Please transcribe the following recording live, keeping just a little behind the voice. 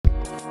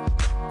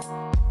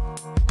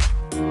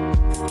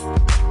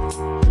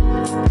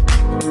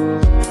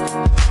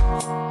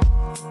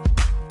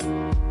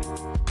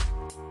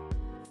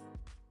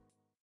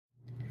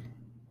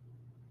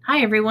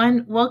Hi,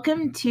 everyone.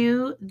 Welcome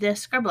to The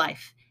Scrub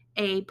Life,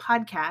 a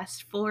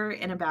podcast for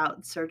and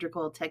about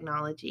surgical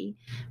technology.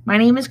 My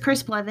name is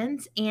Chris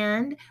Blevins,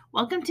 and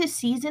welcome to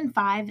Season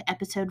 5,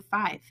 Episode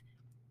 5.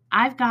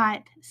 I've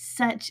got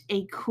such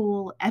a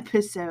cool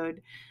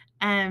episode,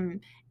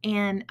 and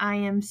I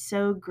am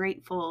so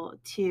grateful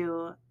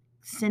to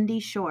Cindy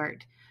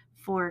Shortt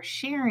for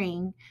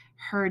sharing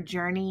her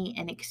journey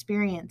and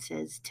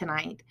experiences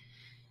tonight.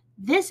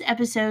 This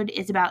episode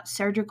is about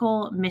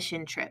surgical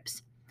mission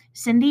trips.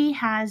 Cindy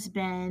has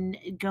been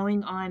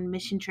going on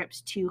mission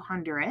trips to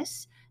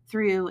Honduras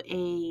through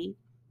an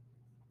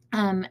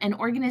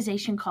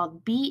organization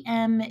called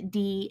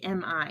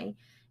BMDMI.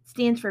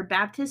 Stands for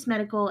Baptist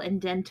Medical and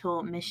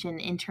Dental Mission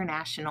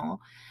International.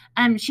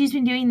 She's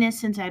been doing this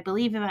since I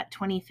believe about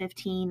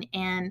 2015,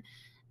 and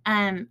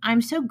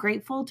I'm so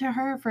grateful to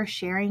her for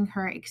sharing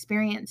her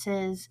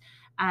experiences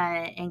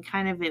and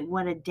kind of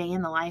what a day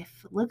in the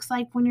life looks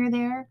like when you're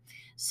there.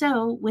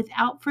 So,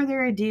 without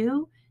further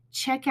ado,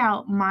 check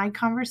out my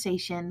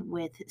conversation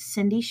with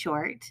Cindy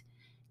Shortt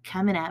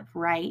coming up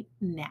right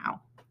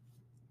now.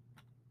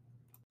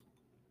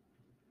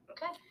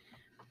 Okay.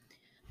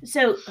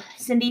 So,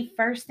 Cindy,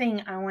 first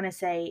thing I want to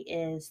say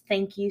is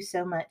thank you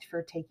so much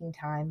for taking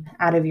time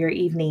out of your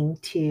evening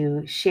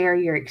to share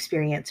your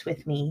experience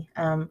with me.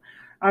 I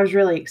was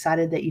really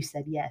excited that you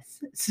said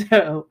yes.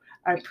 So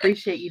I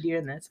appreciate you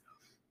doing this.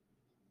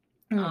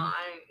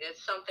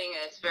 It's something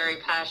that's very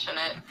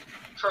passionate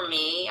for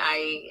me.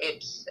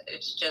 It's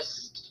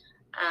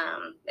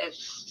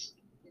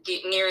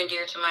near and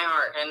dear to my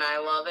heart, and I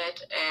love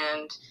it.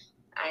 And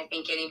I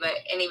think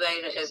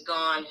anybody that has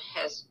gone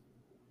has,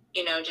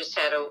 just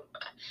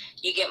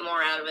you get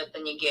more out of it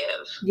than you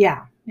give.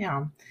 Yeah.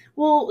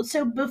 Well,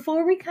 so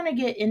before we kind of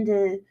get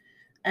into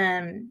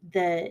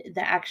the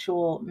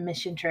actual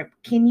mission trip,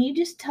 can you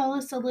just tell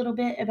us a little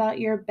bit about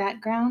your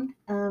background?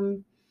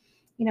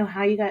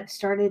 How you got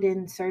started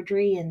in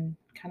surgery and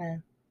kind of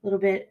a little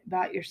bit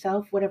about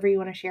yourself, whatever you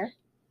want to share.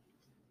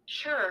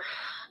 Sure.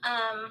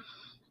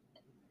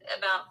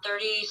 About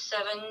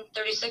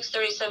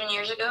 37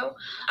 years ago,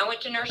 I went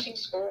to nursing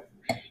school,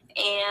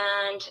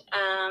 and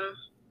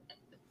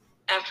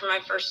after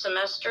my first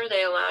semester,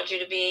 they allowed you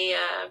to be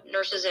a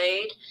nurse's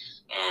aide,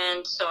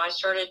 and so I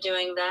started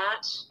doing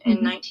that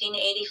in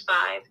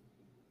 1985.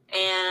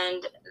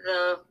 And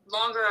the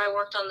longer I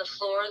worked on the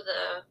floor,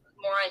 the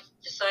more I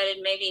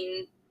decided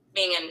maybe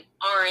being an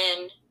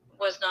RN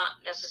was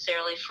not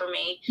necessarily for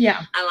me.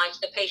 Yeah. I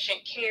liked the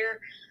patient care,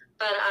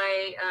 but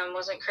I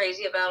wasn't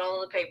crazy about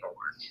all the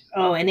paperwork.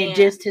 Oh, and it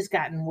just has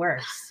gotten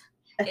worse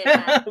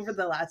over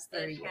the last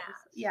 30 years.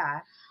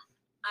 Yeah.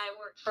 I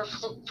worked for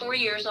 4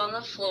 years on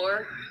the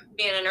floor,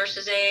 being a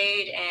nurse's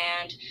aide,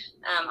 and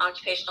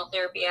occupational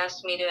therapy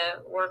asked me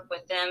to work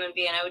with them and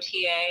be an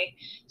OTA.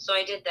 So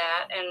I did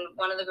that, and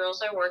one of the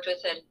girls I worked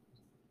with had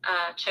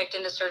checked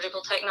into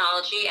surgical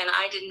technology, and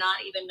I did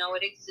not even know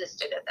it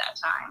existed at that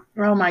time.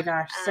 Oh my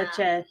gosh,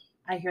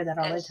 I hear that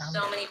all the time.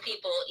 So many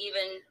people,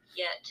 even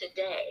yet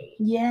today,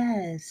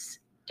 yes,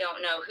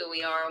 don't know who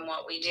we are and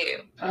what we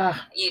do.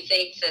 You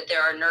think that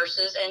there are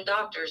nurses and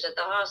doctors at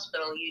the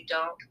hospital. You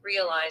don't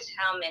realize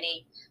how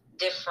many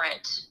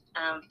different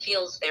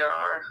fields there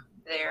are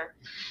there.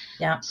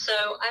 Yeah.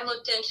 So I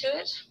looked into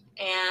it,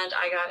 and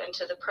I got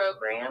into the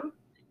program,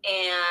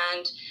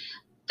 and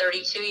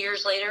 32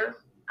 years later,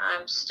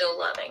 I'm still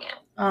loving it.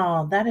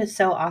 Oh, that is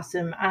so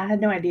awesome. I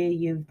had no idea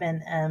you've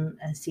been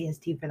a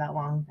CST for that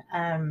long.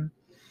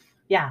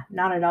 Yeah,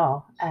 not at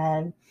all.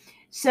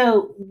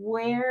 So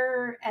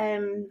where,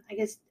 I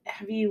guess,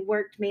 have you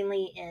worked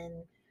mainly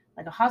in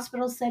like a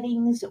hospital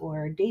settings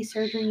or day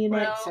surgery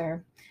units?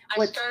 I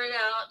started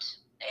out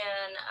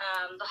in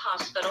the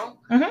hospital,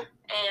 mm-hmm.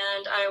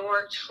 and I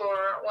worked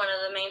for one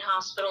of the main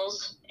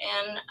hospitals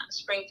in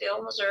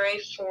Springfield, Missouri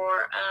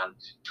for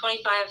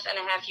 25 and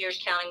a half years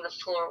counting the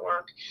floor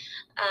work,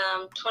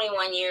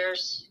 21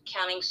 years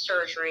counting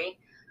surgery.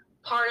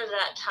 Part of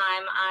that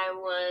time I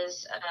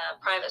was a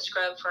private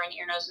scrub for an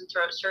ear, nose, and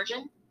throat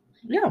surgeon.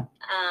 Yeah.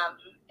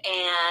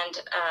 And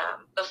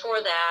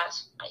before that,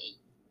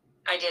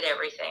 I did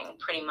everything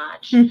pretty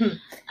much.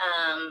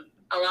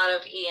 A lot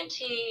of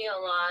ENT, a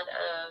lot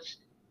of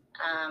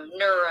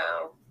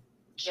neuro,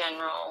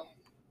 general,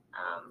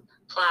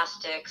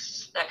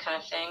 plastics, that kind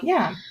of thing.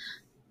 Yeah.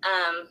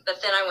 But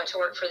then I went to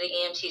work for the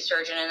ENT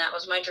surgeon, and that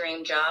was my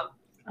dream job.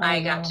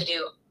 I got to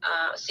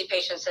see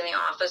patients in the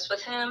office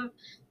with him,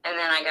 and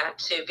then I got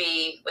to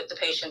be with the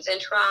patients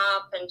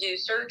intra-op and do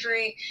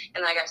surgery,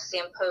 and I got to see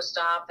him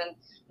post-op, and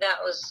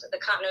that was the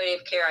continuity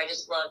of care. I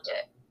just loved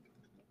it.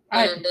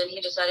 And then he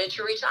decided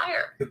to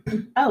retire.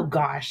 Oh,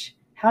 gosh.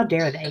 How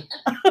dare they?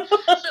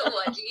 So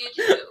what do you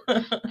do?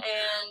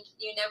 And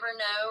you never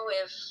know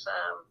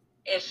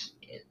if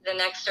the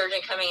next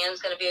surgeon coming in is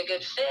going to be a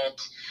good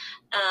fit.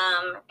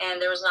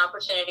 And there was an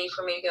opportunity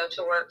for me to go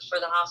to work for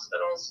the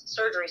hospital's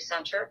surgery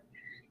center.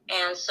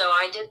 And so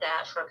I did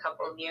that for a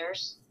couple of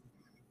years.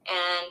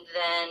 And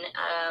then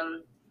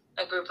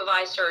a group of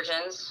eye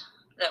surgeons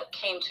that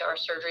came to our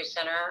surgery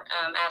center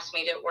asked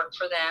me to work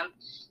for them,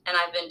 and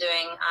I've been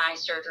doing eye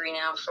surgery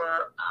now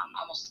for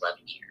almost 11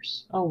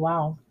 years. Oh,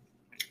 wow.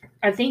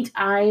 I think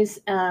eyes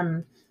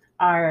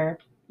are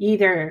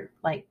either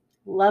like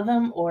love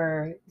them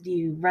or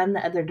you run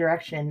the other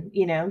direction,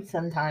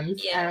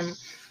 sometimes.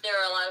 Yes. There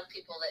are a lot of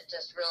people that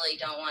just really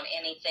don't want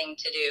anything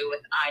to do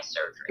with eye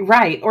surgery.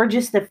 Right. Or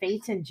just the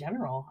face in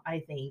general,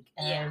 I think.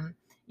 Yeah.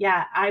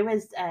 Yeah, I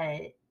was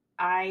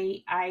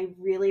I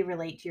really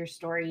relate to your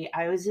story.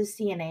 I was a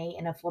CNA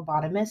and a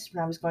phlebotomist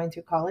when I was going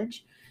through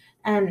college.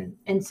 And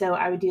so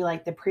I would do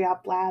like the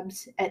pre-op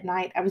labs at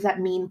night. I was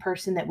that mean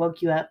person that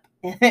woke you up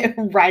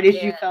right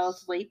as you fell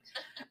asleep.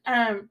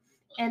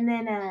 And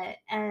then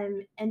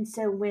and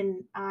so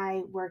when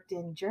I worked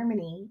in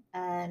Germany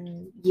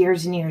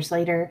years and years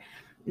later,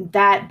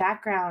 that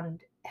background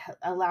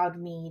allowed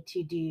me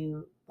to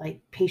do like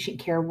patient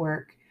care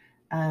work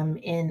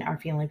in our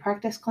family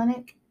practice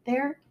clinic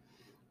there.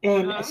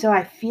 And so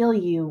I feel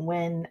you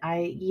when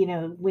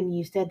when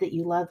you said that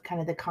you love kind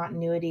of the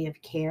continuity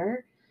of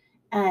care.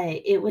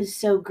 It was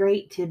so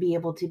great to be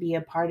able to be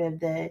a part of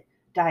the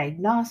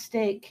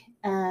diagnostic,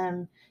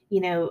 realm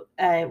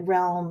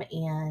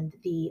and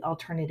the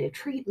alternative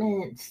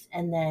treatments.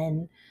 And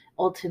then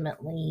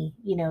ultimately,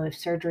 if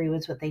surgery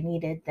was what they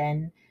needed,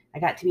 then I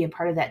got to be a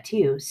part of that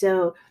too.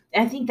 So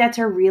I think that's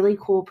a really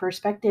cool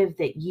perspective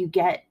that you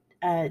get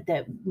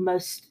that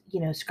most,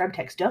 scrub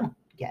techs don't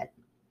get.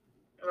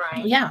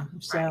 Right. Yeah.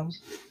 So, right.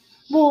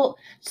 Well,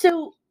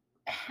 so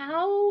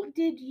how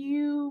did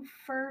you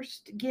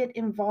first get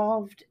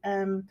involved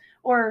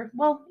or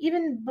well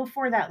even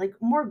before that, like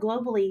more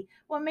globally,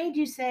 what made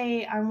you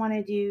say I want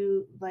to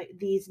do like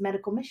these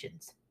medical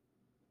missions?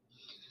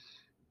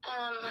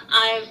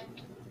 I've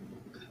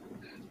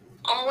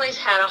always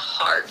had a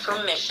heart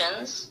for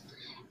missions,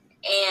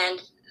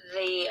 and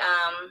I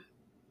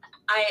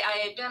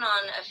had been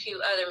on a few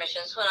other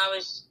missions. When I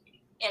was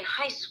in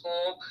high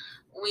school,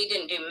 we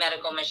didn't do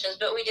medical missions,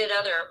 but we did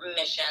other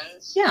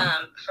missions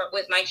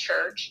with my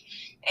church,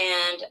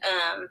 and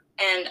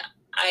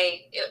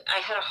I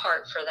had a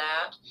heart for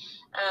that.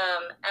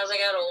 As I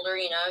got older,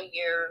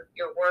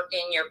 you're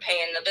working, you're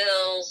paying the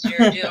bills,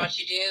 you're doing what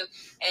you do,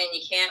 and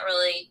you can't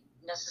really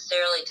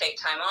necessarily take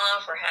time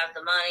off or have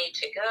the money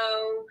to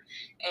go,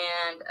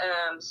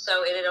 and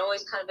so it had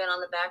always kind of been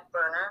on the back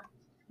burner.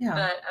 Yeah.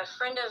 But a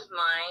friend of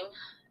mine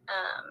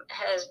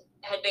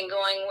had been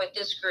going with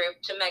this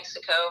group to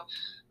Mexico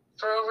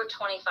for over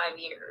 25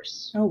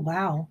 years. Oh,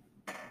 wow.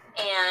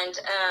 And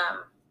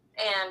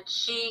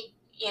she,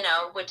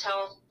 would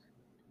tell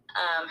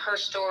her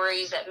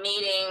stories at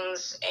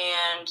meetings,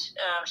 and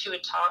she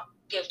would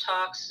give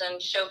talks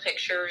and show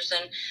pictures.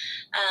 And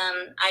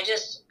I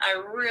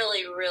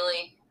really,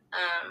 really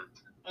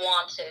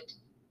wanted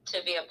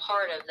to be a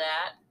part of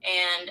that.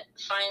 And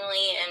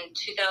finally, in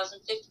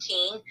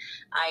 2015,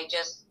 I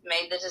just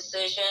made the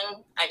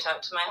decision. I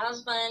talked to my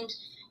husband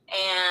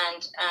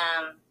and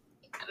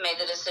made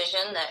the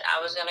decision that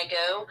I was going to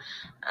go.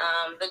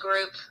 The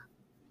group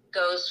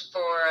goes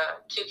for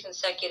 2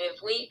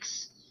 consecutive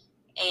weeks,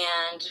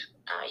 and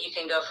you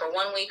can go for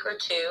 1 week or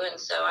 2. And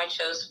so I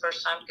chose the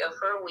first time to go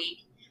for a week.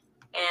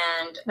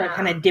 And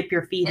kind of dip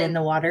your feet in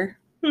the water.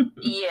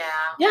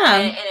 Yeah.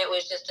 And it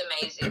was just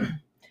amazing.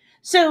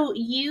 So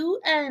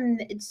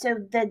so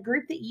the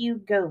group that you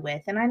go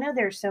with, and I know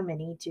there's so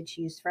many to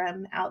choose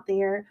from out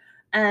there,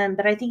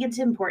 but I think it's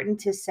important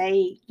to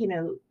say,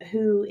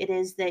 who it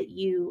is that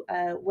you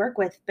work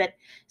with. But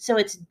so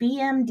it's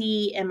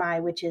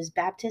BMDMI, which is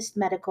Baptist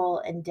Medical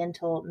and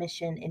Dental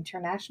Mission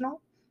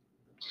International.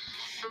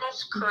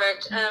 That's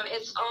correct.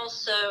 It's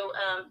also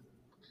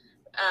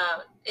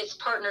it's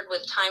partnered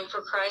with Time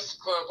for Christ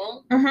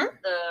Global. Mm-hmm.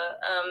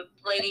 The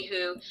lady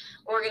who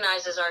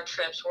organizes our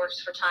trips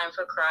works for Time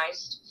for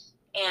Christ,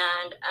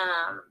 and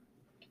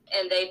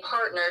they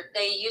partnered.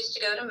 They used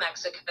to go to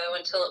Mexico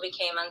until it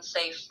became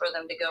unsafe for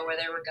them to go where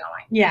they were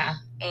going. Yeah.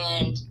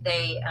 And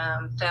they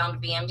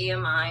found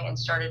BMDMI and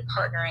started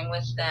partnering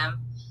with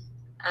them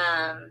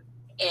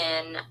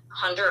in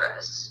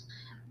Honduras.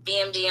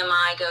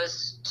 BMDMI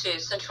goes to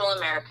Central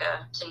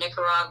America, to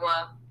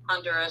Nicaragua,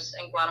 Honduras,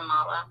 and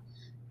Guatemala,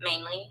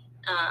 mainly.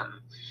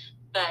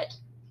 But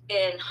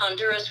in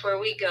Honduras, where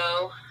we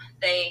go,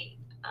 they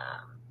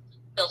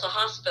built a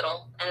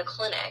hospital and a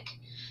clinic.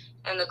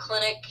 And the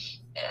clinic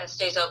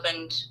stays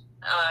open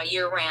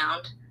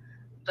year-round,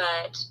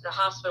 but the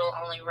hospital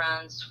only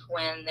runs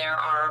when there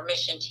are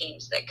mission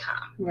teams that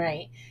come.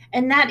 Right.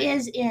 And that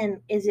is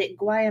it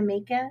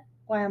Guayamaca?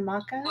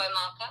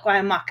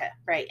 Guayamaca,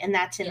 right. And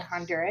that's in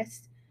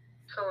Honduras?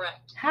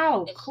 Correct.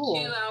 How it's cool.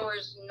 2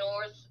 hours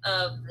north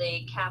of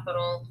the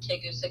capital,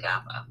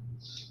 Tegucigalpa.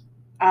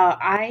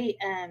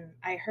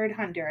 I heard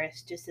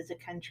Honduras, just as a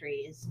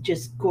country, is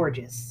just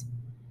gorgeous.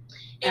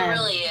 It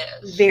really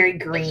is. Very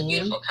green. It's a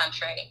beautiful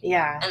country.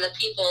 Yeah. And the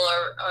people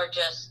are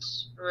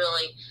just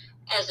really,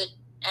 as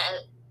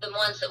the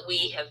ones that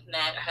we have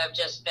met have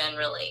just been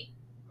really,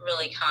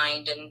 really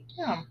kind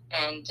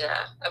and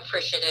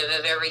appreciative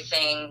of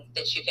everything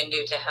that you can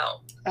do to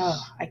help.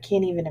 Oh, I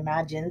can't even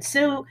imagine.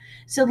 So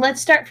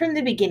let's start from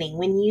the beginning.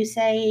 When you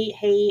say,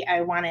 "Hey,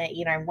 I want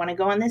to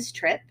go on this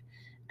trip,"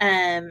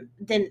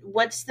 then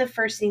what's the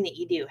first thing that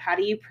you do? How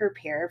do you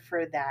prepare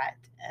for that?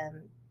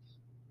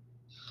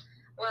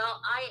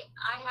 Well,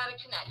 I had a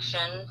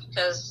connection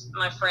because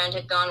my friend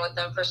had gone with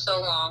them for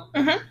so long,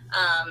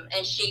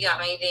 and she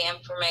got me the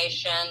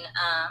information,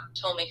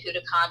 told me who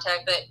to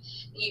contact. But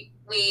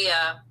we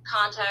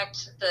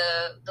contact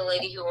the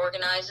lady who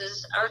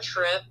organizes our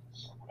trip,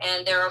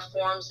 and there are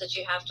forms that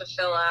you have to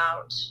fill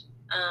out.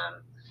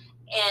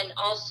 And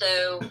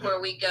also,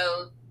 where we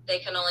go, they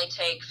can only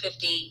take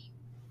 50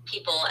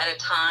 people at a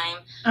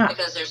time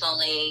because there's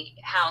only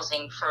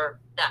housing for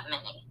that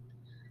many.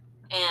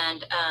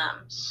 And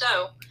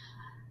so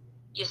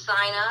you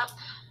sign up,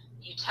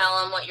 you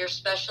tell them what your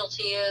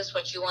specialty is,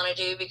 what you want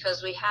to do,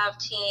 because we have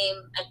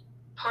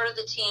part of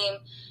the team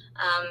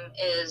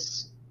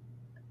is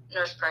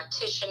nurse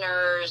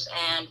practitioners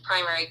and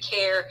primary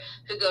care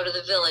who go to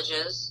the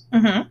villages.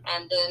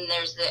 And then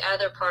there's the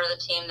other part of the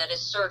team that is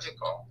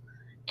surgical.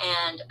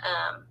 And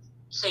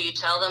so you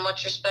tell them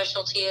what your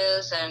specialty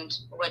is and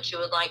what you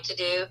would like to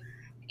do.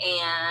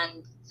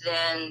 And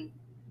then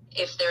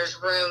if there's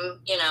room,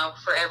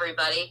 for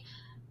everybody,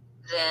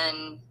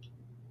 then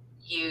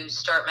you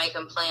start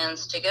making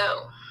plans to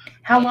go.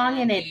 How long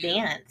in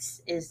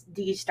advance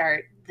do you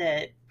start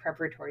the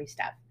preparatory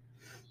stuff?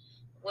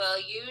 Well,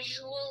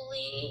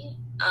 usually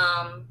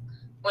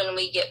when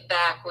we get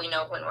back, we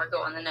know when we're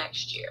going the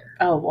next year.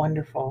 Oh,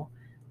 wonderful.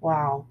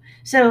 Wow.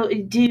 So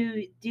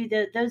do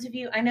those of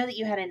you, I know that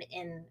you had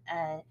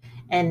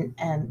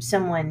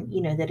someone,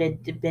 that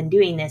had been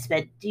doing this,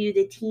 but do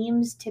the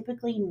teams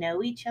typically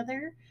know each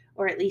other,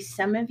 or at least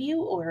some of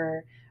you,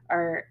 or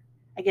are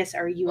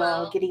you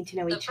all getting to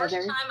know each other? The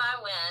first time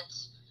I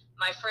went,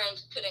 my friend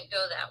couldn't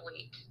go that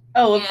week.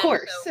 Oh, of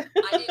course. So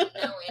I didn't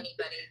know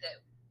anybody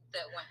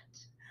that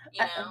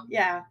went,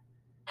 yeah.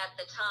 At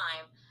the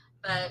time.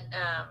 But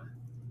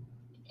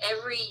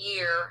every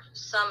year,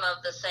 some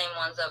of the same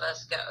ones of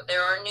us go.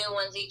 There are new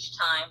ones each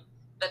time,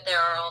 but there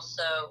are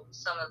also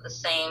some of the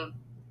same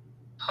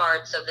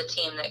parts of the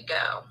team that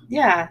go.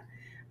 Yeah.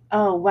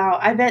 Oh, wow.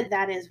 I bet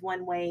that is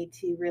one way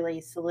to really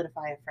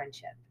solidify a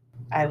friendship,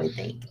 I would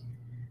think.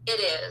 It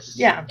is.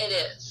 Yeah. It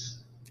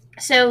is.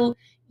 So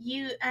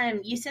you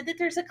said that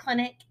there's a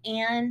clinic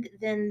and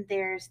then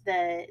there's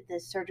the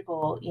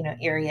surgical,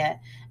 area.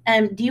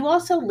 Do you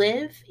also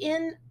live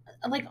in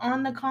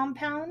on the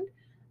compound?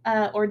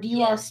 Or do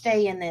you all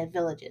stay in the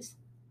villages?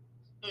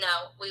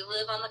 No, we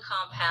live on the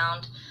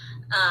compound.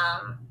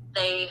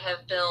 They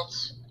have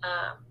built,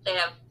 they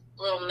have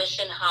little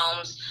mission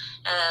homes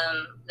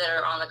that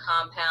are on the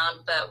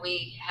compound, but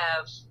we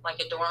have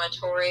a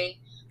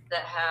dormitory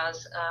that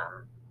has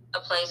a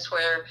place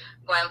where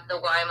the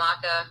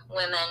Guayamaca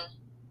women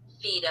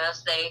feed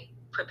us. They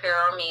prepare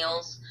our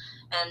meals,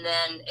 and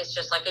then it's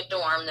just like a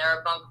dorm. There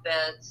are bunk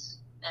beds,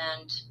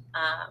 and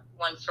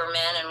one for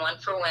men and one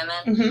for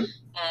women,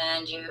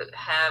 and you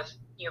have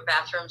your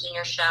bathrooms and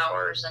your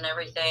showers and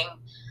everything.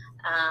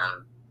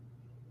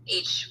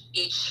 Each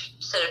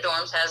set of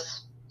dorms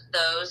has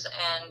those,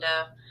 and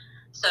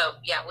so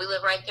yeah, we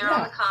live right there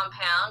on the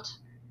compound.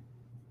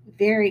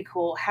 Very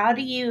cool. How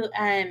do you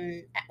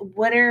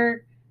what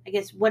are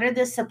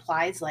the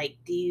supplies like?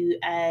 Do you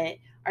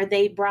are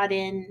they brought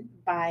in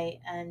by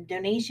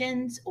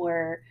donations,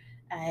 or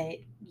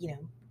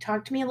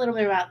talk to me a little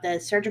bit about the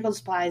surgical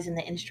supplies and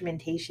the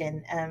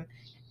instrumentation.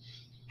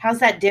 How's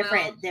that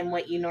different than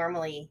what you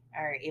normally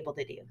are able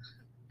to do?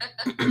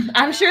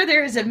 I'm sure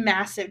there is a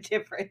massive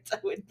difference, I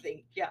would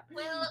think. Yeah.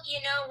 Well, you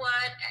know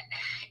what?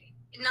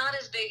 Not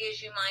as big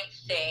as you might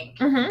think.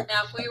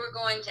 Now, if we were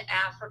going to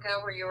Africa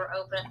where you were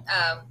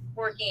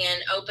working in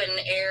open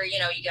air, you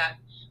got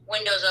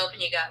windows open,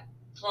 you got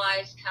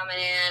flies coming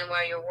in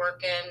where you're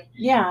working.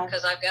 Yeah.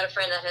 Because I've got a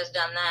friend that has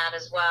done that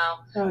as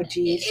well. Oh,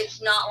 geez.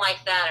 It's not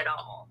like that at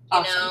all.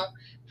 Awesome.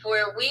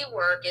 Where we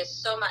work is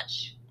so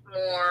much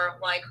more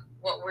like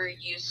what we're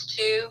used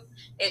to.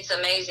 It's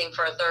amazing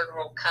for a third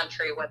world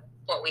country what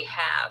we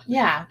have.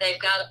 Yeah. They've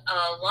got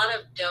a lot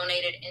of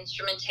donated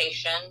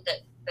instrumentation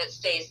that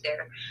stays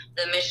there.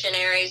 The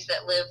missionaries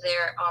that live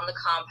there on the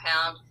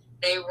compound,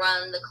 they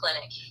run the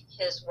clinic.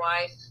 His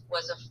wife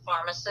was a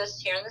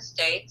pharmacist here in the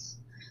States,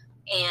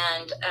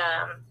 and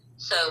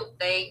so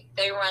they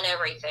run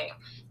everything.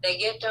 They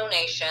get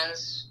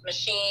donations,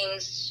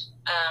 machines.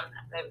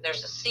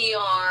 There's a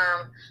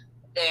C-arm.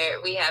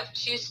 We have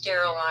 2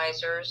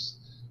 sterilizers.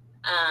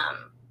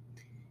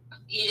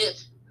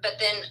 But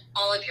then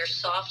all of your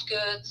soft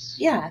goods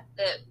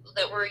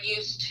that we're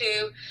used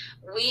to,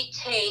 we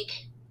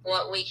take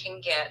what we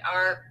can get.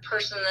 Our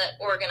person that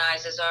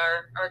organizes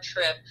our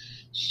trip,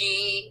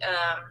 she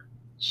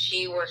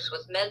works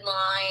with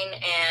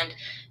Medline and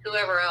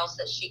whoever else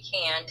that she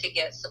can to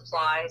get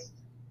supplies.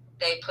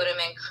 They put them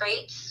in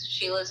crates.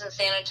 She lives in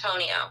San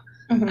Antonio,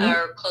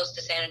 or close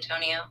to San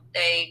Antonio.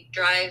 They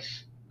drive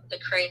the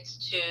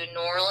crates to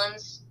New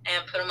Orleans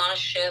and put them on a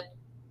ship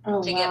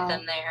to get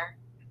them there.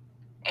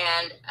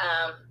 And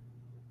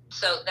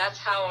so that's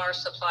how our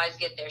supplies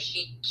get there.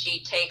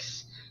 She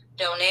takes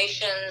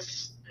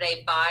donations.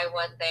 They buy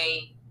what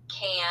they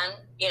can.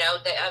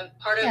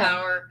 Part of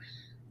our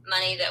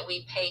money that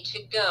we pay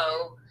to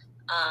go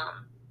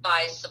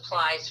buys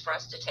supplies for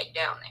us to take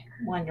down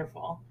there.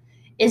 Wonderful.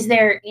 Is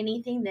there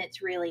anything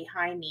that's really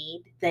high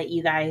need that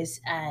you guys,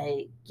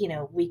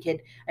 we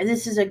could,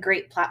 this is a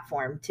great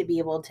platform to be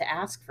able to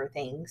ask for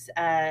things.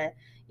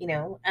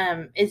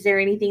 Is there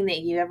anything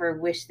that you ever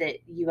wish that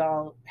you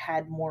all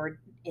had more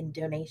in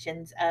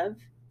donations of?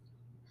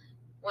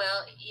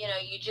 Well,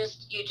 you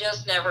just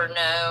never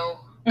know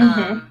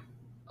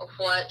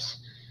what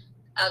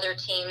other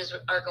teams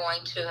are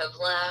going to have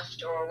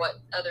left, or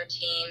what other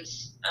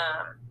teams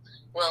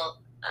will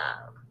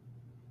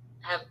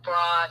have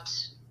brought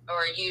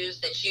or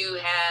used that you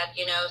had,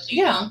 so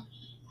you don't.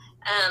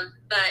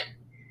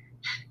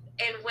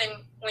 And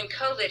when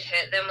COVID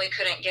hit, then we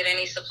couldn't get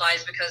any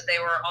supplies because they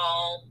were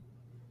all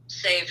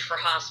saved for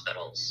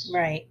hospitals.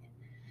 Right.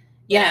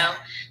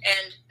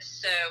 And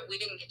so we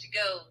didn't get to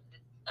go,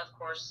 of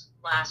course,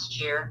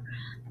 last year,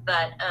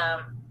 but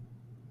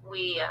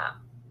we're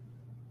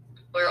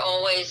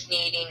always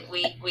needing.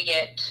 We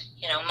get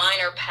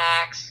minor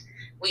packs.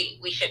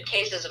 We ship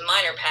cases of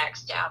minor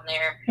packs down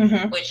there,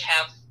 which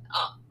have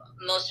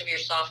most of your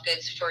soft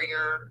goods for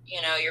your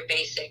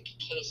basic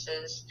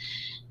cases.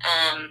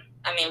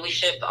 We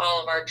ship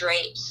all of our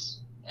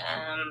drapes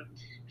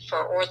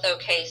for ortho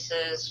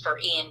cases, for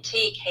ENT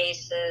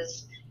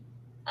cases.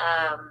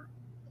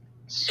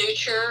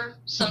 Suture,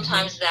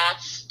 sometimes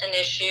that's an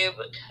issue,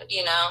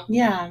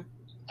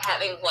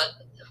 having what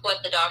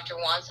the doctor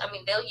wants.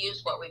 They'll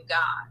use what we've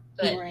got,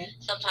 but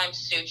sometimes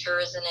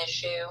suture is an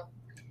issue.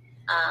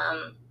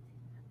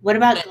 What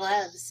about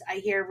gloves? I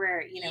hear we're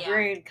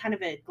in kind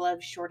of a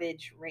glove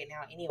shortage right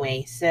now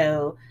anyway,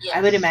 so yes.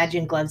 I would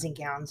imagine gloves and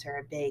gowns are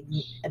a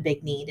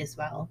big need as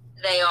well.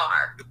 They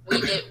are. We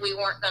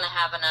weren't going to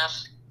have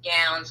enough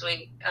gowns.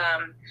 We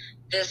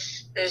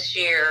this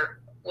year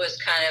was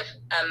kind of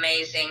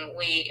amazing.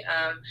 We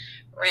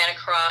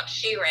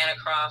she ran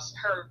across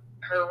her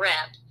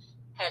rep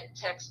had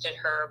texted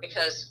her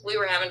because we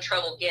were having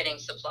trouble getting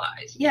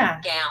supplies.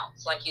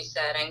 Gowns, like you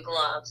said, and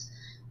gloves.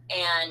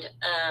 And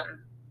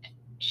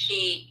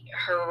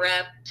her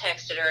rep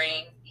texted her,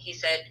 and he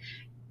said,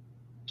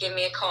 "Give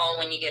me a call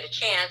when you get a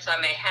chance. I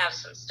may have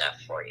some stuff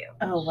for you."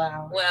 Oh,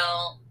 wow.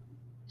 Well,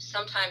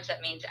 sometimes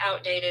that means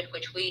outdated,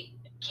 which we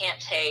can't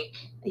take.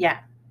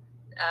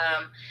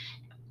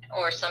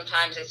 Or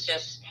sometimes it's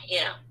just,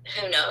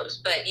 who knows,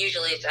 but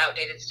usually it's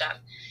outdated stuff.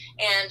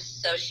 And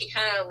so she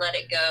kind of let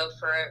it go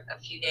for a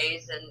few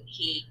days, and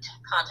he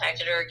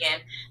contacted her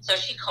again. So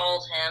she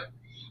called him,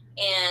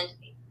 and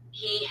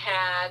he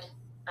had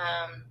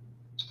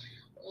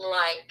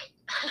like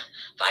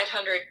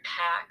 500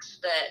 packs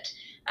that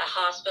a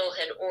hospital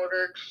had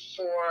ordered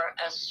for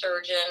a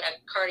surgeon, a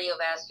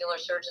cardiovascular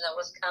surgeon that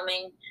was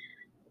coming,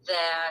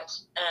 that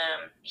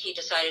he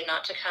decided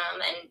not to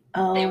come, and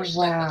they were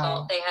stuck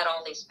with they had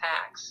all these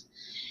packs.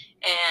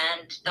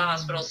 And the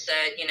hospital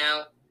said,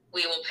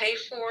 we will pay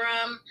for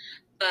them,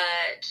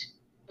 but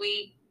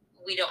we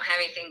don't have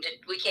anything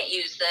we can't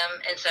use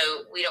them, and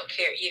so we don't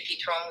care if you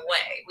throw them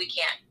away. We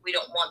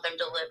don't want them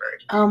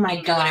delivered. Oh my gosh.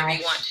 You can do whatever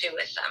you want to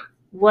with them.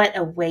 What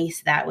a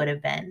waste that would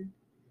have been.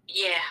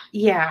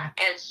 Yeah.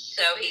 And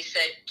so he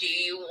said, "Do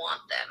you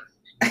want them?"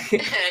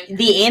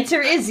 The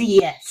answer is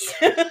yes.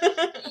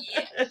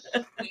 Yes,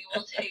 we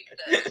will take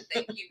those.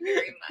 Thank you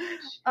very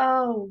much.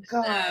 Oh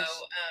gosh. So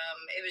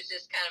it was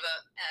just kind of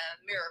a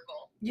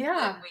miracle.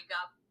 Yeah. We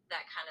got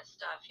that kind of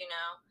stuff,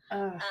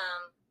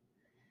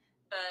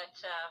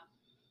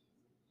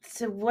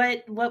 So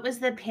what was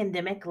the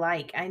pandemic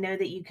like? I know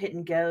that you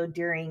couldn't go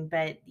during,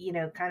 but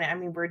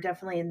we're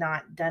definitely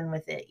not done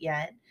with it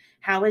yet.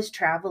 How is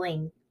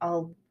traveling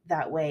all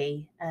that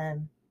way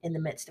in the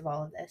midst of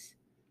all of this?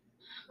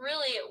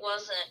 Really, it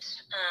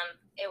wasn't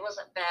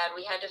bad.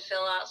 We had to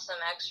fill out some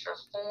extra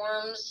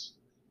forms,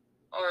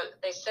 or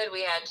they said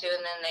we had to,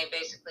 and then they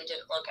basically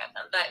didn't look at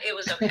them, but it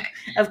was okay.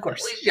 Of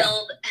course. We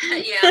filled,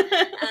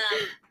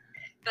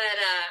 but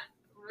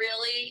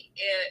really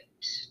it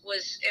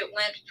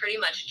went pretty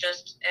much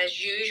just as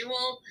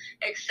usual,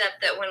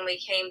 except that when we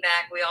came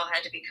back, we all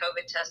had to be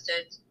COVID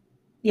tested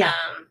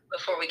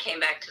before we came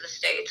back to the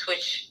States,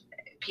 which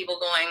people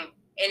going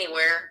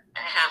anywhere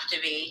have to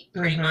be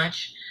pretty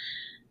much.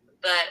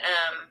 But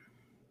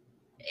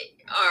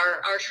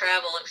our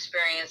travel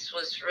experience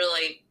was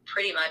really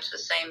pretty much the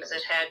same as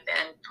it had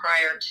been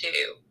prior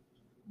to.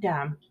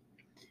 Yeah.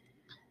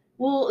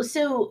 Well,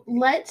 so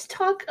let's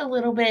talk a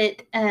little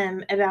bit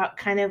about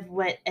kind of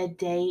what a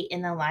day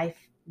in the life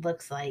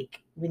looks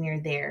like when you're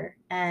there.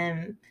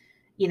 Is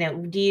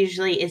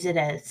it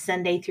a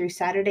Sunday through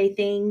Saturday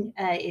thing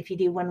if you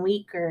do 1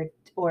 week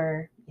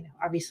or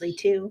obviously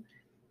 2?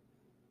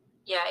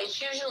 Yeah, it's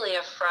usually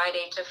a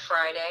Friday to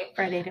Friday.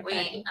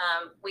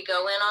 We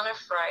go in on a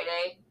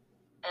Friday,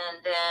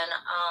 and then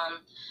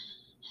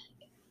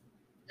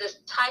the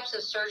types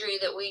of surgery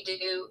that we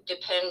do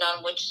depend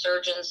on which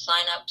surgeons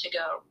sign up to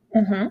go.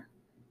 Mm-hmm.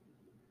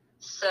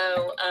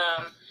 So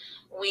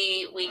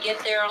we get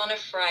there on a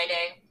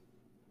Friday.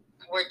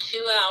 We're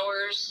 2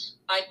 hours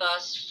by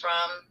bus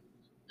from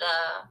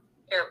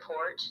the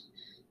airport.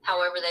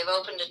 However, they've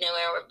opened a new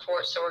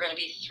airport, so we're going to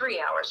be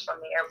 3 hours from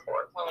the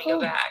airport when we go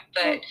back.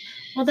 But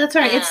well, that's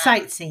all right. It's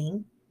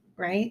sightseeing,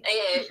 right?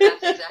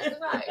 That's exactly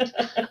right.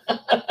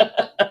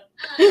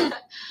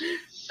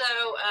 So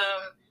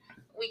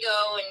we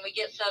go and we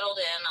get settled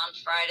in on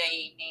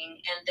Friday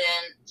evening, and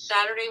then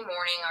Saturday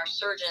morning our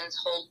surgeons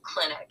hold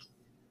clinic.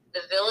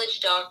 The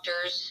village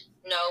doctors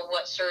know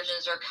what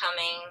surgeons are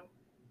coming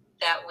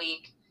that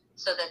week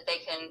so that they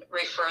can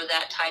refer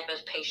that type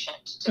of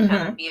patient to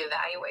come and be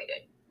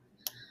evaluated.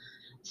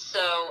 So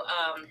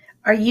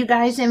are you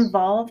guys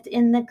involved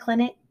in the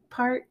clinic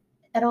part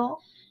at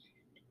all?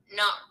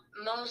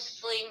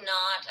 Mostly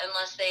not,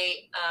 unless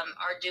they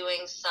are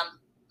doing some,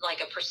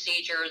 like a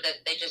procedure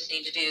that they just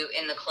need to do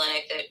in the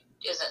clinic that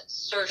isn't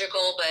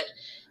surgical, but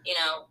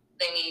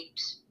they need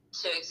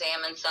to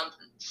examine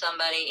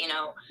somebody,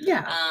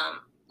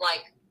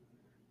 like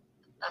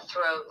a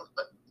throat,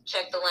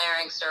 check the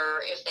larynx,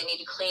 or if they need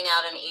to clean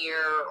out an ear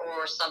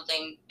or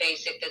something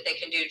basic that they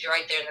can do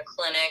right there in the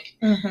clinic.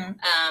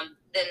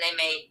 Then they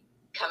may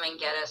come and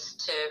get us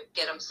to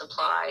get them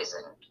supplies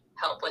and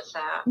help with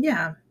that.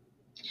 Yeah.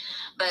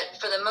 But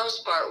for the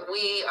most part,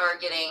 we are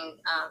getting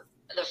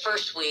the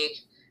first week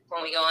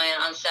when we go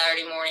in on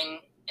Saturday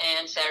morning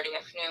and Saturday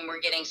afternoon,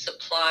 we're getting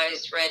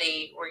supplies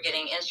ready. We're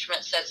getting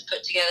instrument sets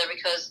put together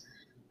because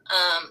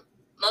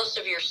most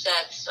of your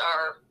sets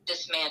are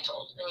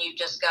dismantled and you've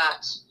just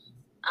got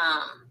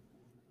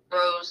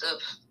rows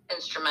of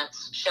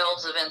instruments,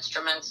 shelves of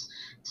instruments.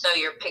 So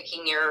you're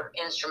picking your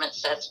instrument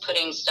sets,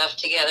 putting stuff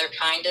together,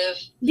 kind of.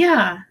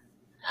 Yeah.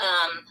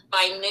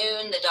 By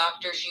noon, the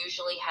doctors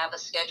usually have a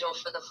schedule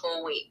for the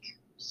full week.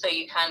 So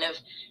you kind of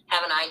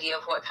have an idea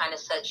of what kind of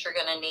sets you're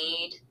going to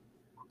need.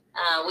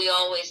 We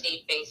always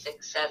need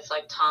basic sets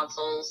like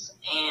tonsils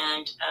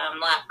and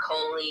lap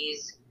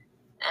choles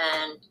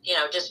and,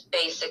 just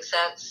basic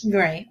sets.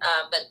 Right.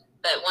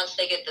 But once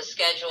they get the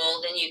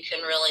schedule, then you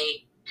can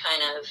really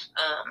kind of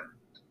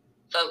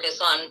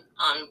focus on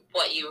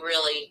what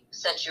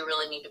sets you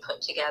really need to put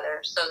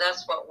together. So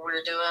that's what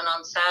we're doing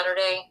on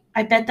Saturday.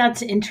 I bet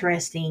that's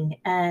interesting.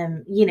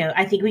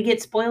 I think we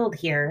get spoiled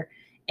here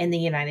in the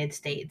United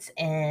States,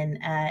 and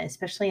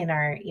especially in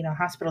our,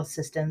 hospital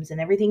systems, and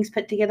everything's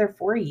put together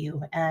for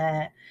you.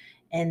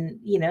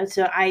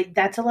 So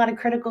that's a lot of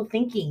critical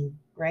thinking,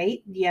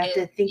 right? You have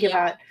to think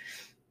about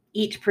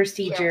each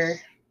procedure.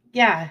 Yes.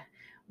 Yeah.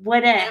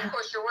 And of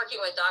course, you're working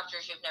with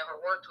doctors you've never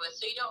worked with,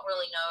 so you don't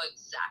really know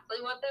exactly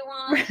what they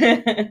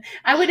want.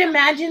 I would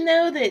imagine,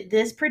 though, that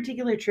this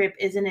particular trip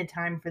isn't a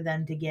time for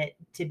them to get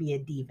to be a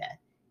diva,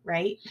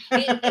 right?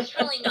 It's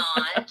really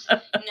not.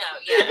 No,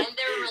 yeah, and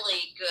they're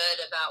really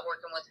good about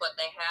working with what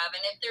they have.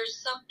 And if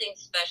there's something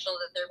special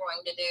that they're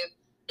going to do,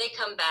 they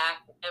come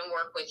back and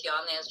work with you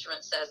on the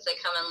instrument sets. They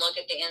come and look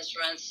at the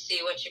instruments, see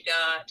what you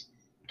got,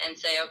 and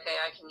say, okay,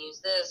 I can use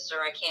this or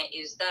I can't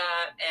use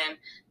that. And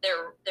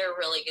they're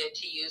really good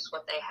to use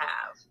what they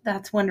have.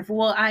 That's wonderful.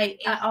 Well, I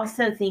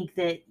also think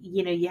that,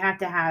 you have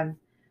to have,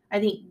 I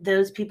think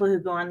those people who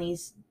go on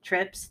these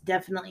trips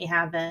definitely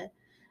have a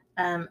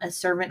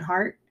servant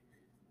heart.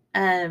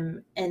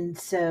 And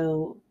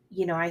so,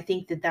 I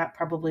think that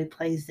probably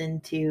plays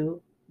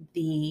into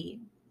the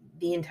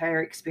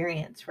entire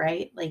experience,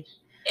 right? Like,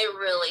 it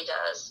really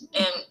does.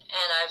 And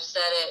I've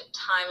said it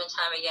time and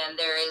time again,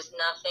 there is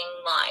nothing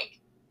like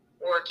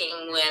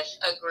working with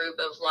a group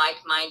of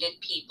like-minded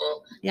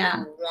people who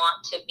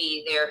want to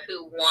be there,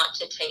 who want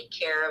to take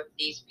care of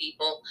these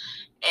people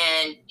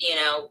and,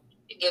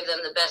 give them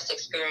the best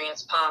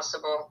experience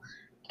possible.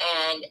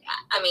 And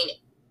I mean,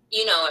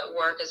 at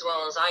work as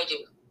well as I do,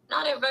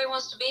 not everybody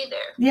wants to be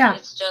there. Yeah.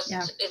 It's just,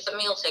 it's a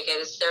meal ticket.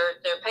 It's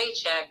their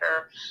paycheck,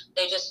 or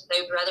they'd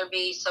rather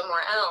be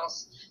somewhere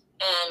else.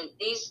 And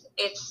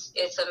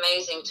it's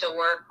amazing to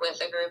work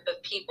with a group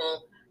of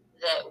people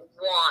that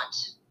want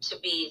to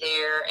be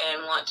there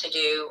and want to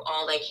do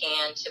all they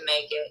can to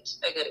make it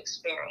a good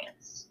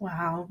experience.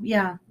 Wow.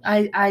 Yeah.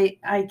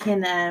 I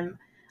can,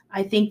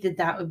 I think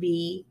that would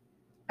be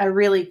a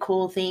really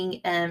cool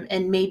thing.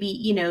 And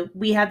maybe,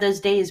 we have those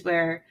days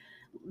where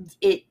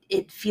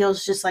it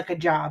feels just like a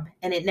job,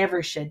 and it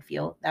never should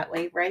feel that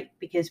way, right?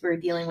 Because we're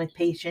dealing with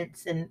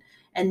patients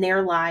and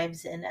their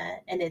lives, and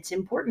it's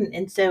important.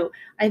 And so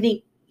I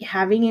think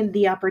having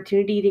the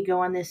opportunity to go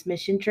on this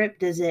mission trip,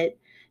 does it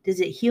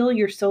heal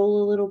your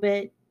soul a little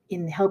bit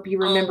and help you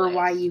remember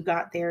why you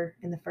got there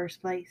in the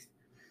first place?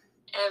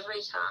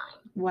 Every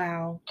time.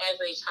 Wow.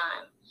 Every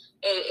time.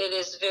 It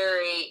is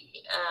very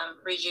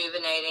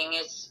rejuvenating.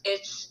 It's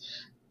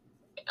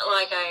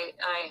like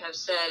I have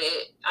said,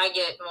 I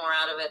get more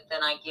out of it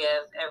than I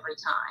give every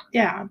time.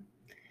 Yeah.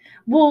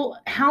 Well,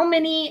 how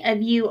many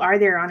of you are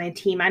there on a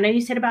team? I know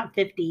you said about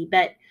 50,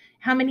 but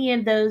how many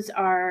of those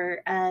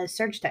are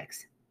surg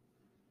techs?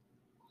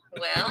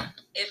 Well,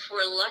 if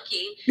we're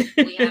lucky,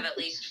 we have at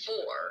least 4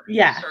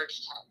 Yeah.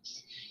 surge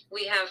techs.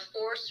 We have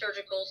 4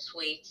 surgical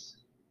suites,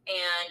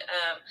 and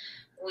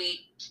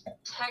we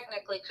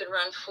technically could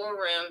run 4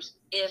 rooms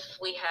if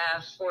we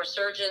have 4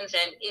 surgeons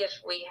and if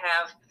we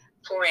have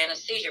 4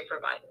 anesthesia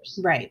providers.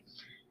 Right.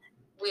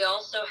 We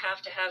also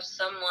have to have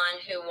someone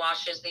who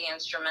washes the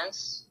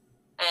instruments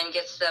and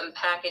gets them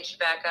packaged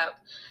back up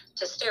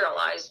to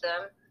sterilize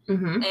them.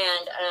 Mm-hmm.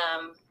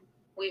 And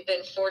we've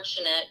been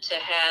fortunate to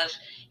have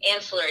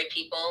ancillary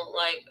people,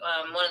 like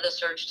one of the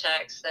surge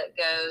techs that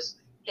goes,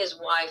 his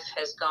wife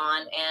has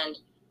gone and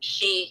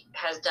she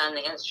has done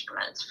the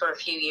instruments for a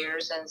few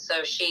years, and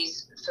so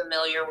she's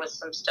familiar with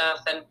some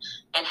stuff and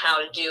how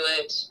to do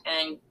it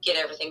and get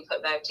everything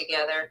put back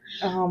together.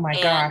 Oh my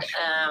gosh.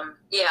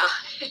 Yeah.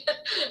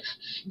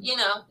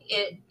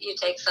 You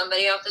take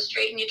somebody off the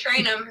street and you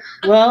train them.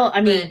 Well,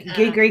 I mean,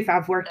 good grief,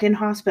 I've worked in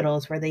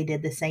hospitals where they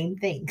did the same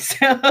thing.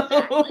 So,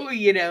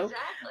 exactly, Exactly.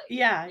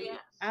 Yeah, yes.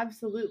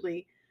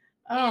 Absolutely.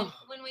 And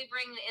when we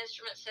bring the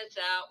instrument sets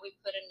out, we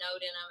put a note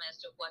in them as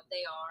to what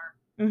they are,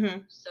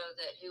 so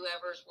that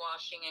whoever's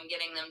washing and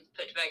getting them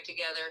put back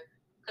together,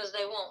 because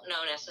they won't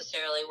know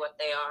necessarily what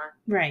they are,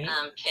 right?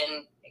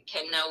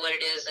 Can know what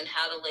it is and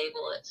how to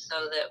label it,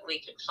 so that we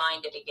can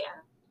find it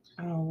again.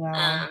 Oh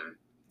wow!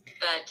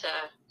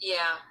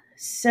 Yeah.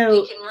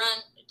 So we can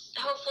run.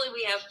 Hopefully,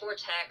 we have 4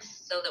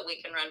 techs so that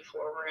we can run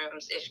 4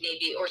 rooms if need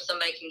be, or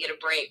somebody can get a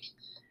break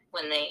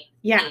when they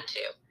need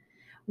to.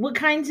 What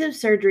kinds of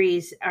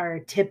surgeries are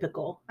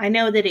typical? I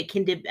know that it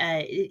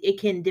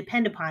can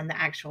depend upon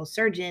the actual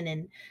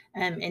surgeon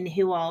and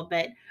who all,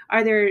 but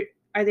are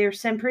there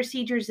some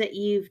procedures that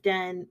you've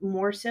done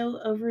more so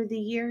over the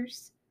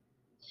years?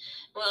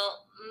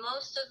 Well,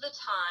 most of the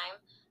time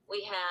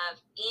we have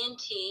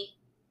ENT,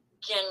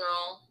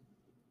 general,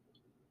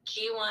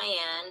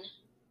 GYN,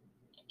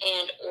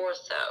 and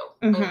ortho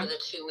over the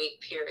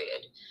 2-week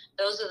period.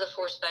 Those are the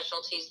 4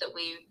 specialties that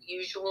we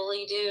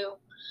usually do.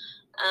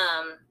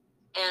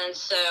 And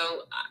so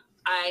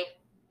I,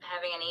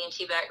 having an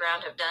ENT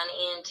background, have done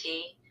ENT.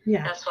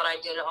 Yeah. That's what I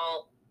did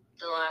all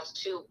the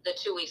last 2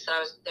 weeks that I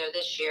was there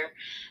this year.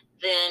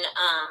 Then,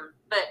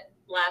 but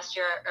last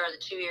year, or the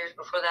 2 years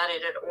before that, I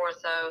did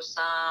ortho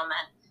some,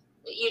 and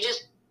you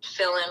just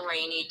fill in where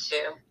you need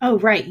to. Oh,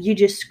 right. You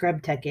just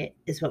scrub tech it,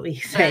 is what we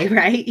say,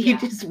 right? Yeah. You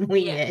just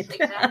wing it.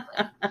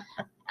 Exactly.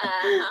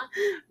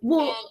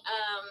 Well,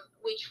 and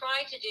we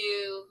try to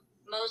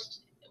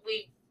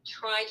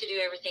do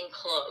everything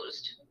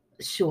closed.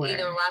 Sure.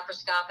 Either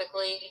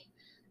laparoscopically,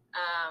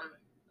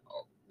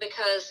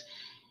 because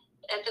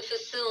at the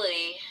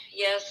facility,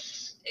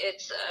 yes,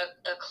 it's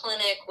a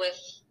clinic with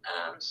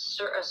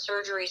a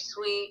surgery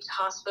suite,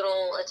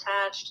 hospital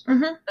attached,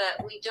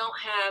 but we don't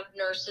have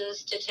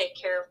nurses to take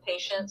care of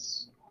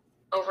patients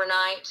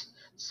overnight.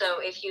 So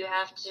if you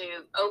have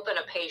to open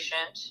a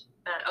patient,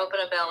 open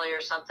a belly or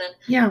something,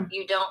 you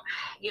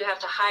have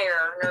to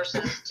hire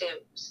nurses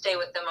to stay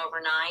with them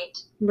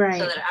overnight, right?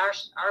 So that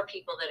our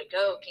people that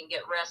go can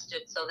get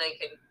rested, so they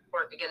can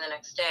work again the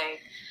next day.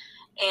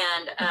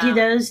 And do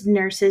those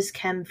nurses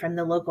come from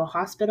the local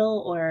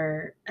hospital,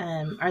 or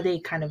are they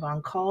kind of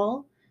on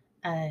call?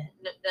 No,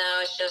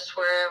 it's just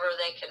wherever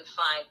they can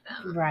find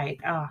them. Right.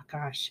 Oh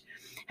gosh,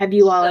 have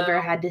you all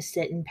ever had to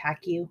sit and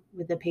pack you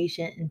with a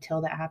patient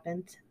until that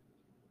happens?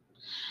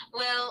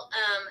 Well,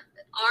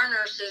 our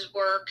nurses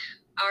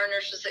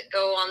that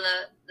go on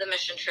the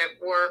mission trip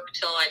work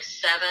till like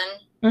 7.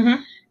 And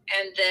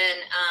then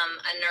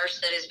a nurse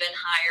that has been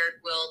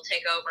hired will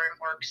take over and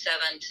work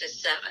 7 to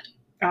 7.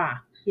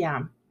 Ah, yeah.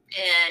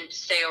 And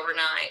stay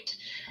overnight.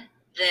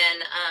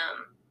 Then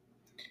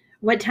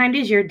what time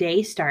does your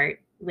day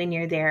start when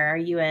you're there? Are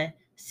you a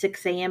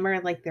 6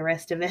 a.m.er like the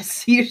rest of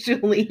us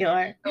usually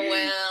are?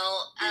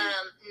 Well,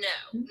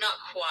 no, not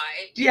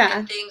quite. Yeah.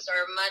 And things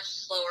are much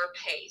slower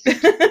paced.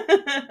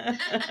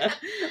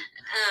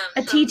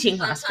 A teaching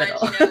hospital.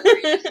 We're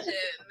used to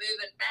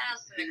moving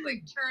fast and a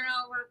quick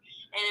turnover,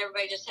 and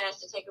everybody just has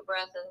to take a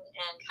breath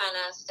and kind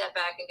of step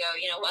back and go,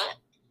 you know what?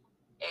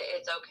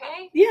 It's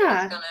okay.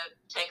 Yeah. It's going to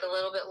take a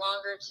little bit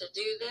longer to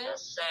do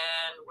this,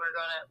 and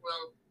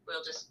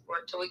we'll just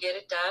work till we get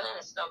it done, and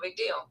it's no big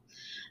deal.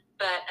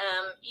 But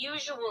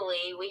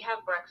usually we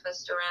have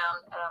breakfast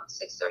around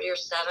 6:30 or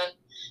 7,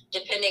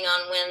 depending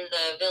on when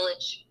the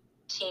village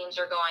teams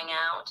are going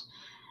out.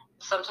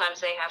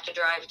 Sometimes they have to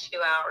drive 2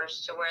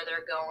 hours to where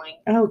they're going.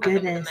 Oh,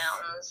 goodness. Up into the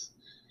mountains.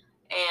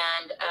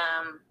 And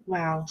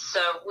wow.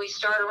 So we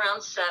start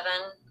around 7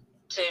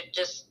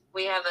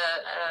 we have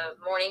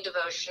a morning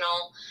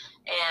devotional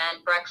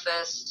and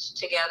breakfast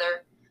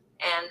together.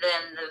 And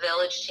then the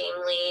village team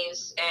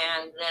leaves.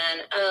 And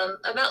then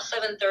about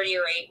 7:30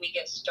 or 8, we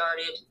get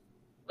started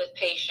with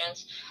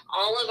patients.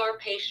 All of our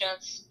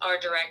patients are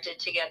directed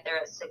to get there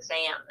at 6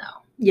 a.m.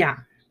 though. Yeah.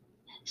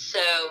 So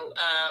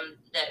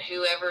that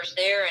whoever's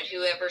there and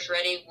whoever's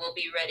ready will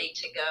be ready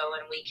to go,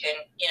 and we can,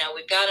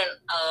 we've got an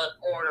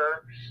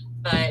order,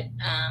 but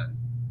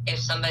if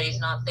somebody's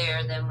not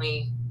there, then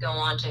we go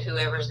on to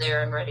whoever's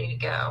there and ready to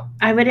go.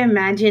 I would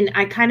imagine.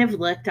 I kind of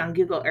looked on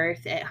Google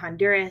Earth at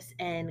Honduras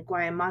and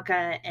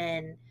Guayamaca,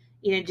 and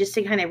just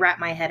to kind of wrap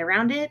my head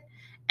around it,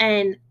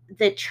 and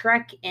the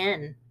trek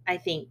in, I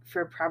think,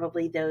 for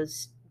probably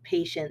those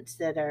patients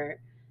that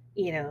are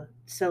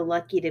so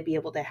lucky to be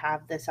able to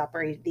have these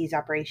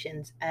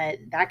operations,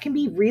 that can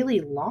be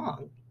really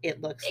long,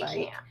 it looks It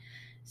like. can.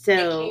 So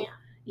It can.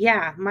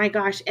 yeah, my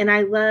gosh. And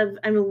I love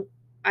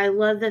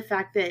the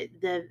fact that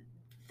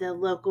the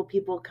local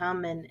people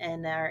come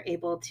and are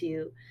able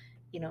to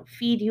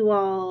feed you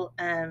all.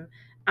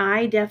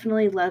 I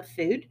definitely love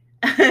food.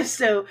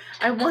 So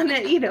I want to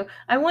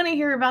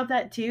hear about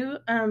that too.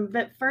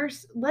 But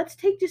first, let's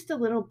take just a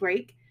little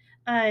break,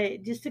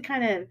 just to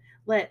kind of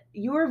let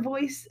your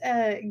voice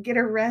get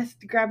a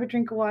rest, grab a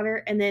drink of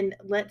water, and then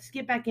let's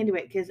get back into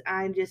it, because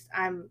I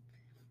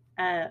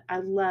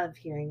love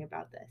hearing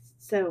about this.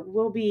 So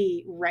we'll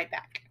be right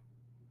back.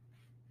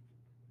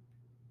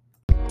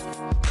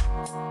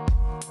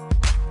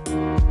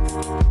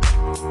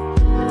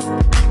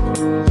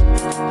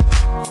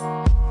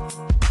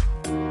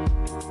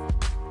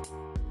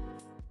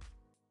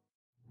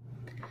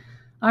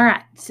 All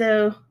right,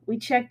 so we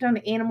checked on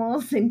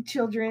animals and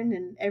children,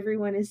 and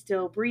everyone is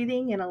still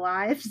breathing and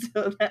alive,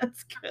 so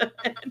that's good.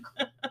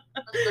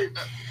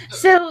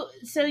 So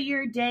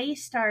your day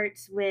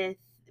starts with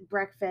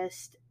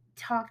breakfast.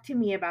 Talk to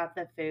me about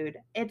the food.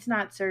 It's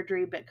not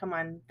surgery, but come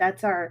on,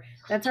 that's our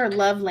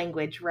love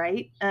language,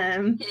 right?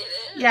 It is.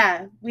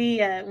 Yeah,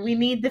 we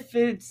need the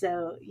food,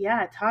 so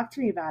yeah, talk to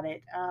me about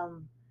it.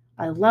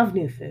 I love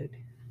new food.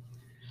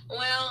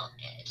 Well,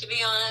 to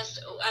be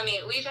honest, I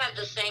mean, we've had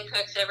the same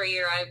cooks every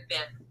year I've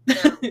been.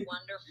 They're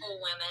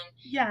wonderful women.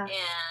 Yeah.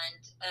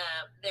 And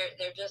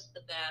they're just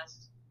the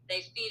best.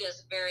 They feed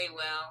us very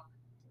well.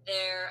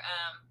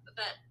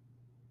 But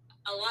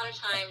a lot of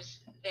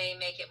times they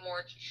make it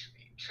more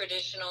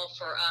traditional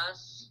for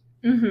us.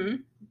 Mm-hmm.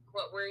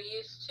 What we're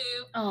used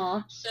to.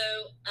 Aw. So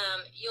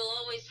you'll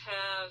always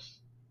have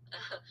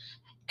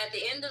at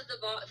the end of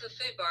the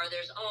food bar,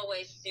 there's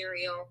always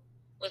cereal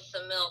with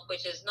some milk,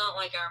 which is not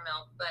like our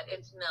milk, but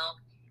it's milk,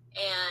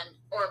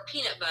 or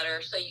peanut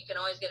butter. So you can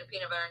always get a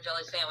peanut butter and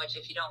jelly sandwich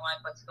if you don't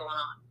like what's going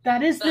on.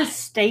 That is the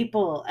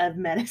staple of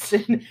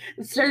medicine.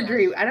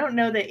 Surgery. Yes. I don't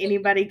know that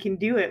anybody can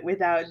do it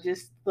without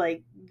just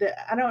like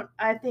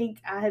I think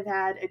I have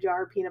had a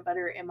jar of peanut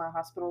butter in my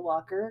hospital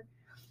locker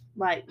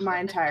my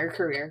entire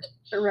career.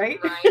 Right?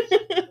 Right.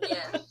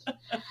 Yes.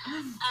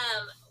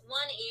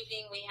 One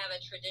evening we have a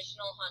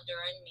traditional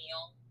Honduran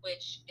meal,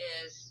 which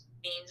is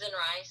beans and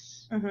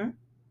rice. Mm-hmm.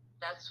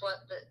 That's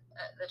what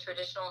the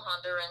traditional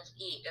Hondurans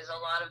eat, is a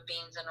lot of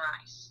beans and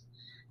rice.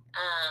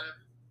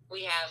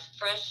 We have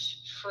fresh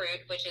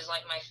fruit, which is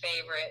like my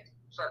favorite,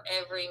 for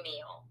every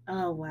meal.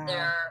 Oh, wow. There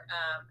are,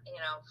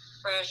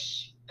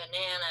 fresh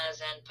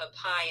bananas and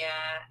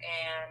papaya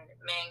and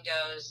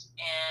mangoes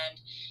and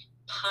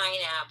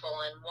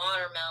pineapple and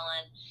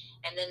watermelon.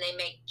 And then they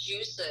make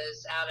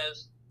juices out of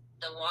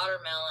the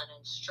watermelon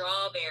and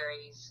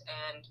strawberries,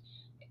 and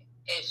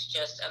it's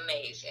just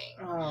amazing.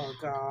 Oh,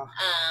 God.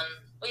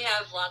 We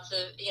have lots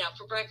of,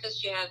 for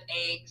breakfast you have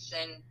eggs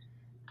and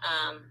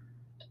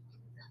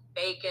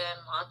bacon,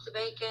 lots of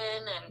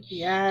bacon, and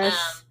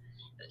yes.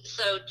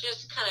 So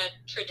just kind of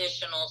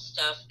traditional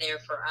stuff there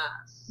for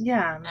us.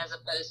 Yeah. As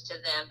opposed to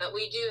them, but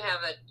we do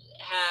have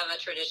a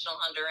traditional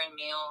Honduran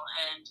meal,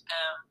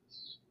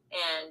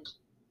 and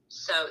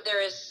so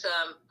there is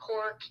some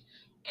pork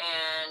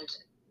and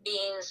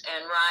beans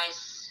and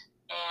rice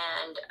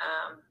and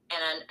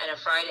a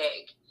fried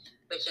egg,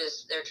 which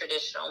is their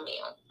traditional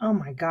meal. Oh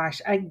my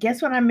gosh. I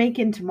guess what I'm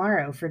making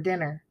tomorrow for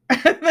dinner.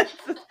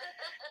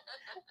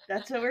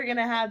 That's what we're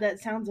gonna have. That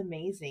sounds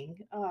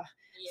amazing. Oh.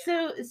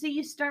 Yeah. So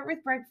you start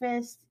with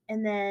breakfast,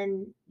 and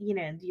then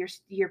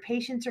your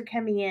patients are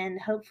coming in.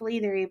 Hopefully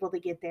they're able to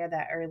get there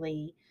that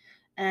early.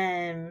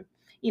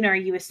 Are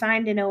you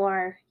assigned an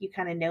OR? You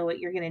kind of know what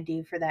you're gonna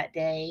do for that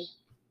day.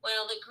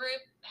 Well, the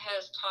group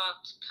has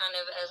talked kind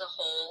of as a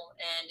whole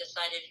and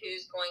decided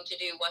who's going to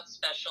do what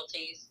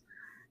specialties.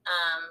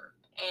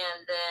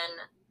 And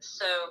then,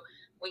 so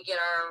we get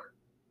our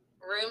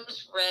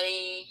rooms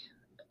ready.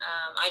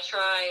 I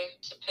try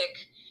to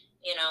pick,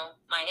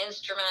 my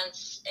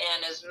instruments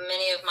and as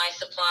many of my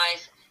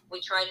supplies.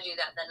 We try to do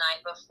that the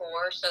night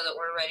before so that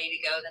we're ready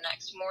to go the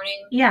next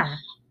morning. Yeah.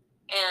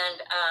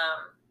 And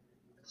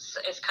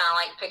it's kind of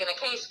like picking a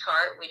case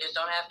cart. We just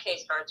don't have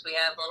case carts. We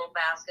have little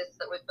baskets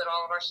that we put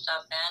all of our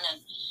stuff in, and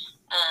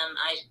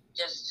I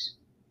just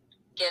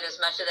get as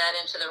much of that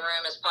into the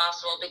room as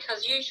possible,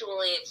 because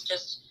usually it's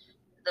just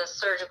the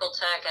surgical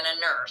tech and a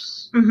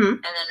nurse.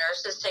 Mm-hmm. And the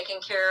nurse is taking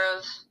care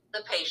of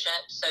the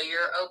patient, so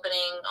you're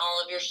opening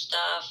all of your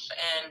stuff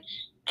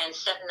and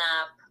setting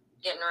up,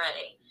 getting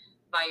ready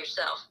by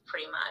yourself,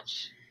 pretty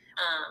much.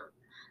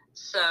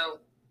 So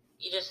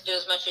you just do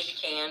as much as you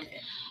can.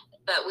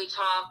 But we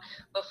talk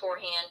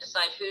beforehand,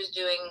 decide who's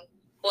doing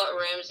what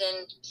rooms,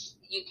 and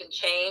you can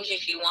change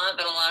if you want,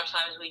 but a lot of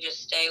times we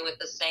just stay with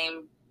the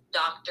same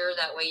doctor.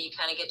 That way you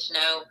kind of get to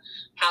know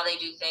how they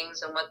do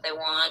things and what they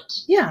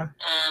want. Yeah.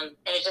 And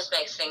it just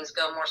makes things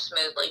go more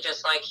smoothly,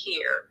 just like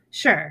here.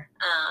 Sure.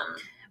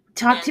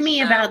 Talk to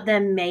me about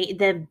the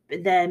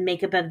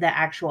makeup of the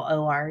actual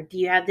OR. Do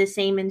you have the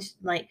same in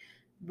like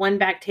one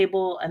back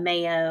table, a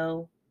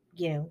Mayo,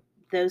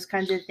 those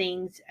kinds of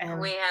things? We have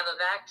a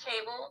back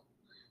table.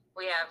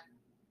 We have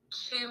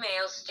 2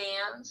 Mayo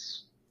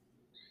stands,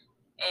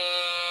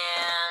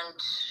 and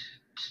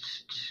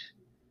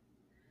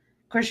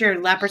of course your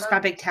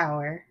laparoscopic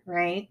tower,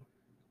 right?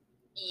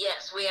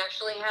 Yes, we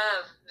actually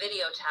have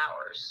video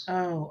towers.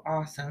 Oh,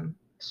 awesome.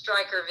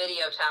 Stryker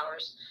video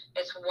towers.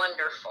 It's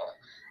wonderful.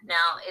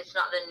 Now, it's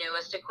not the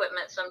newest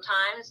equipment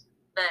sometimes,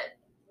 but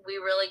we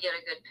really get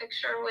a good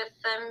picture with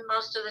them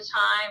most of the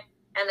time.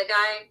 And the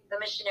guy, the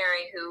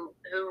missionary who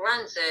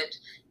runs it,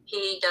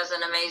 he does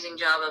an amazing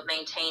job of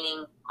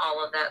maintaining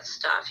all of that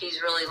stuff.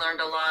 He's really learned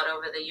a lot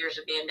over the years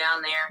of being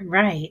down there.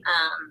 Right.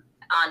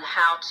 On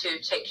how to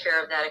take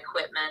care of that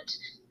equipment,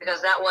 because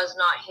that was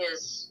not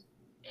his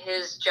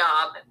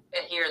job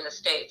here in the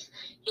States.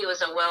 He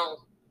was a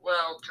well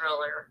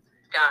driller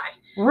guy.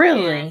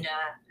 Really? And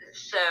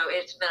so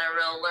it's been a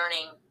real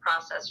learning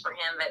process for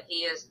him, but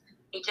he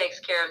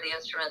takes care of the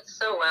instruments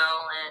so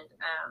well,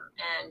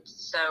 and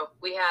so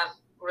we have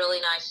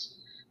really nice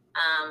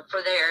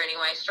for there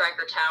anyway,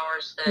 Stryker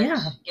towers that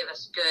give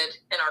us good,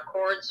 and our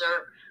cords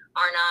are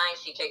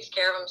nice. He takes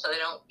care of them so they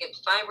don't get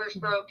fibers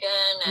broken.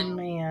 And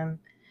man,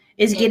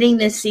 is getting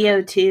the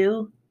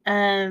CO2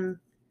 I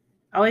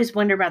always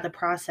wonder about the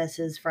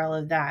processes for all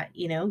of that,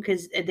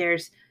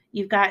 because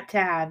you've got to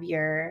have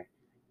your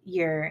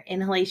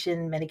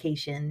inhalation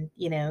medication,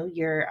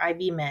 your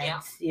IV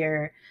meds,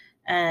 your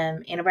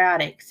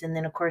antibiotics, and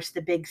then of course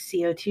the big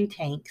CO2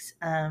 tanks,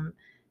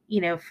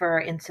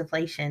 for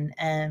insufflation.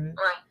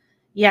 Right.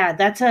 Yeah,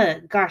 that's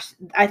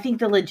I think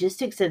the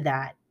logistics of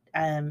that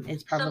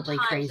is probably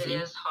sometimes crazy.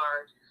 It is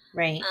hard.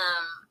 Right.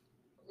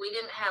 We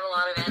didn't have a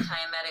lot of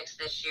antiemetics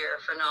this year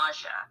for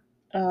nausea.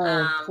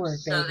 Oh, poor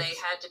so babies. they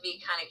had to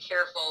be kind of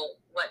careful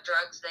what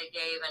drugs they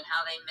gave and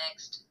how they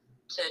mixed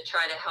to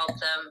try to help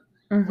them.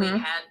 Mm-hmm. We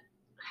had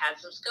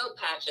some scope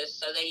patches,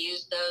 so they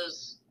used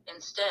those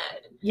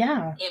instead.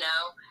 Yeah. And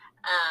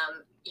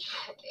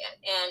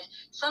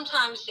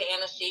sometimes the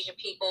anesthesia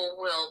people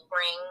will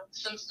bring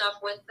some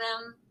stuff with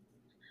them.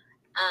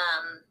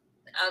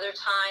 Other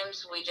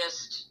times we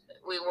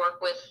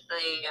work with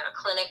the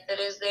clinic that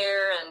is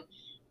there and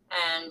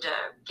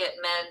get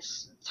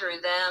meds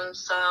through them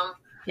some.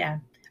 Yeah.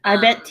 I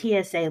bet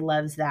TSA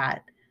loves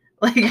that.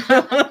 Like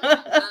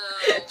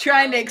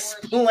trying to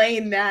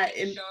explain that.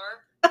 Try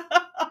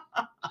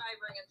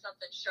bringing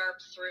something sharp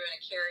through in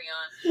a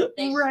carry-on.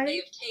 Right.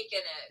 They've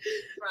taken it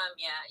from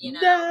you,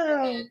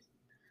 No.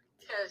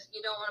 Because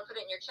you don't want to put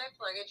it in your check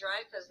luggage,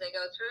 right? Because they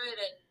go through it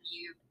and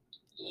you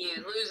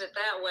lose it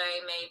that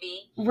way,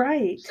 maybe.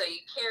 Right. So you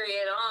carry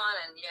it on,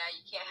 and you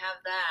can't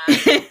have that.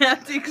 You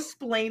have to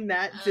explain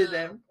that to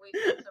them. We've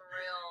had some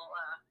real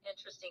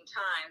interesting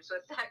times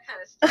with that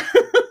kind of stuff.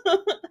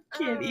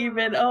 Can't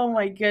even. Oh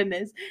my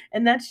goodness.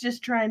 And that's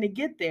just trying to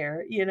get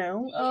there, Yeah.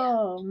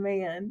 Oh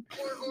man. Or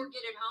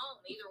get it home,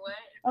 either way.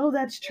 Oh,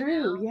 that's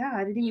true. Yeah,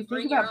 I didn't even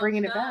think about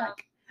bringing it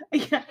back.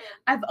 Yeah,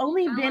 I've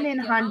only been in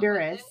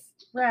Honduras.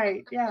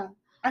 Right. Yeah.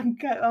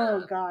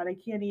 Oh God, I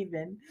can't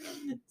even.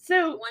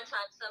 So one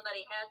time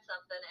somebody had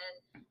something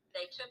and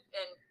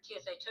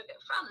TSA took it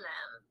from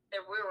them.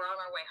 We were on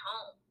our way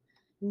home.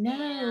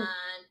 No.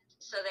 And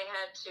so they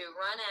had to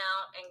run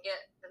out and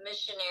get the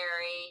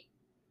missionary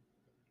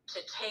to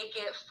take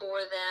it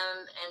for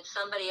them, and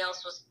somebody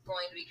else was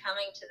going to be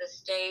coming to the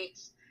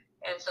States,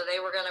 and so they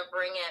were going to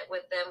bring it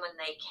with them when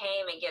they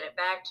came and get it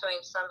back to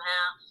him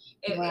somehow.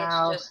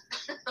 Wow. It's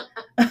just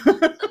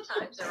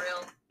sometimes a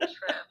real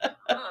trip.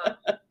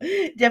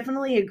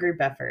 Definitely a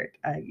group effort.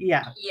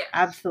 Yeah, yes.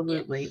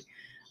 Absolutely. Yes.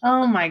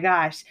 Oh my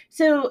gosh.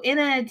 So in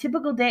a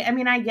typical day, I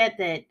mean, I get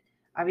that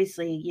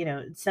obviously,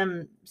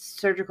 some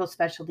surgical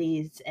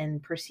specialties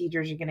and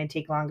procedures are going to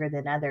take longer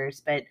than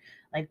others, but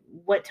like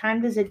what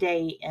time does a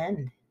day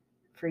end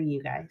for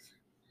you guys?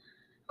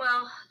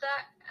 Well,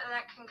 that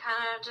can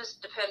kind of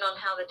just depend on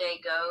how the day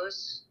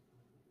goes.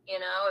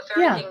 If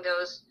everything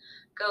goes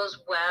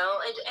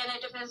well, and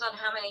it depends on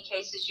how many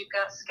cases you've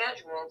got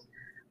scheduled.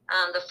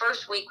 The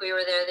first week we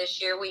were there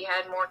this year, we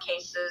had more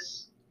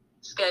cases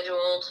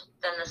scheduled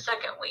than the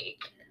second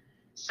week.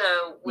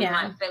 So we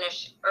might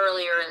finish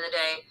earlier in the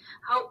day.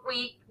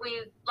 We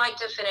like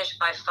to finish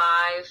by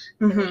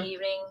 5 in the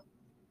evening.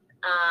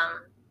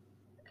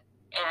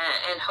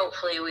 And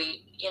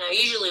hopefully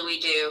usually we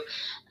do.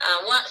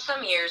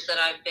 Some years that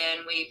I've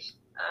been, we've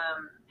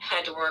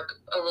had to work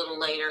a little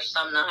later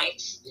some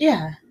nights.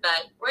 Yeah.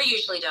 But we're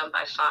usually done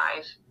by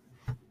 5.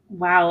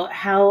 Wow.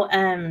 How,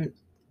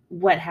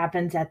 what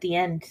happens at the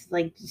end?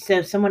 Like,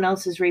 so someone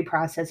else is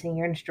reprocessing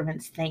your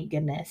instruments, thank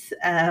goodness.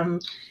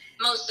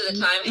 Most of the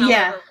time.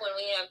 However, when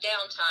we have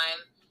downtime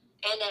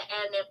and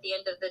at the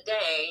end of the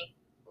day,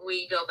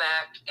 we go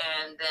back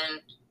and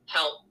then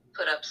help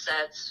put up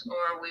sets,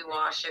 or we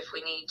wash if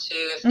we need to.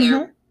 If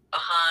they're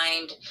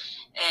behind.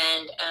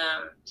 And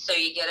so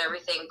you get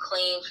everything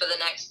clean for the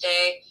next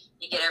day.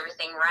 You get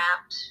everything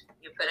wrapped.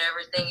 You put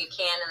everything you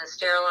can in the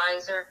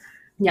sterilizer.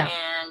 Yeah.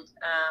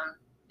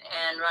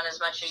 And run as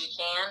much as you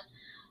can.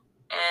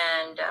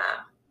 And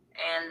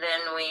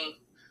then we,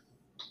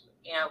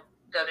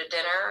 go to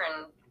dinner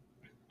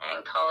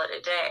and call it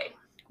a day.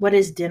 What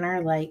is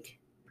dinner like?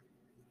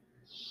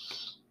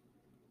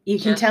 You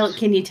can tell.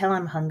 Can you tell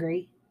I'm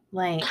hungry?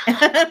 Like.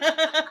 Not like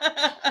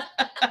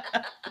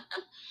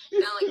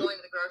going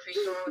to the grocery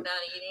store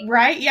without eating.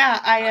 Right? Yeah.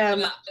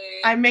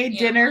 I made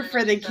dinner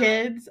for the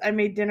kids. I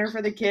made dinner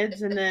for the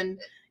kids, and then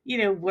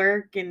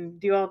work and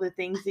do all the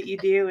things that you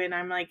do. And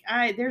I'm like,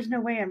 there's no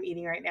way I'm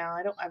eating right now.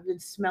 I've been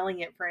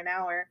smelling it for an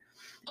hour.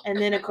 And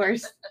then, of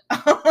course,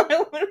 all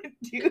I want to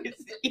do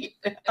is eat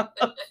now.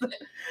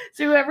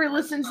 So whoever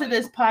listens to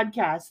this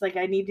podcast, like,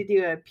 I need to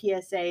do a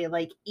PSA,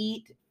 like,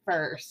 eat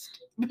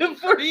first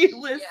before you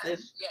listen.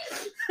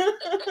 Yes.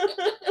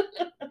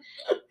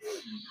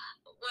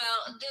 Well,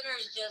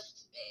 dinner's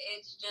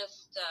it's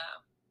just,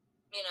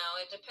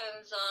 it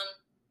depends on,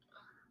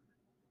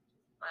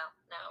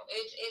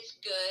 it's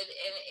good,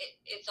 and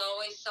it's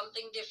always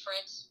something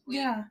different.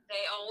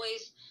 They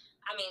always,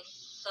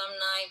 some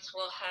nights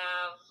we'll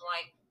have,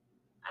 like,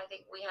 I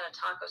think we had a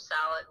taco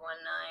salad one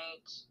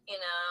night,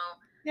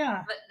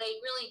 Yeah. But they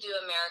really do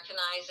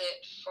Americanize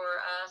it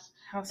for us.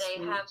 How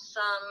they sweet. have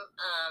some,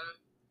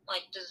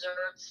 like,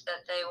 desserts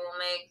that they will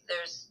make.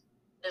 There's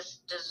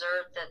this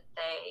dessert that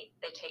they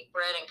take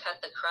bread and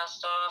cut the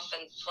crust off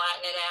and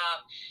flatten it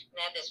out, and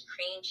they have this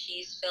cream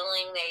cheese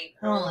filling. They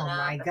roll it up.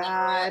 Oh my and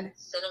God. roll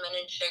it cinnamon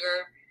and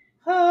sugar,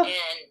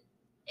 and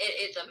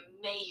it's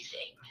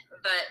amazing.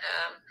 But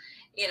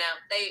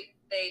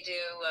they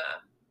do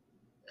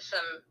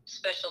some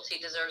specialty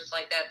desserts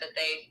like that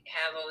they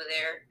have over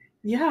there.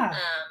 Yeah.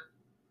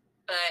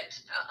 But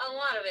a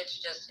lot of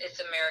it's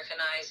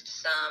Americanized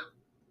some.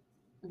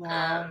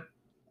 Wow.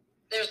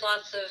 There's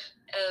lots of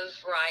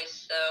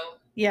rice, though.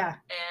 Yeah.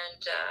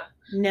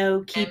 And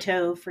no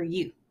keto for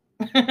you.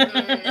 No,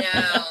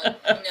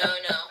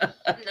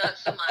 not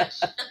so much.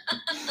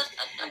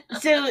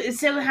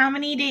 So how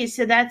many days?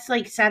 So that's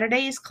like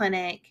Saturday's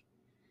clinic.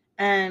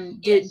 Do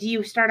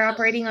you start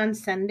operating on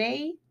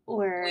Sunday,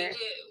 or? We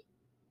do.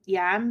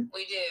 Yeah.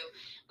 We do.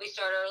 We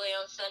start early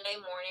on Sunday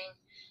morning,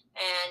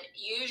 and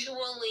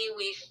usually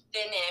we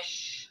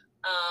finish.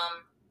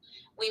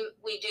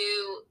 We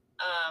do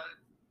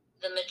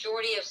the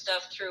majority of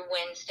stuff through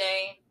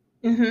Wednesday.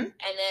 Mm-hmm.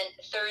 And then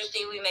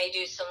Thursday we may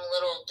do some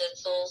little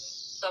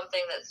ditzels,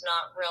 something that's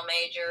not real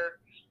major,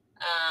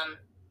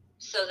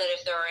 so that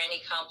if there are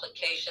any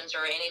complications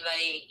or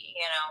anybody,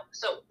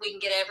 so we can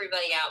get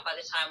everybody out by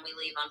the time we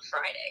leave on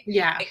Friday.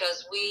 Yeah.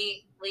 Because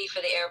we leave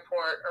for the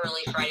airport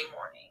early Friday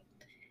morning.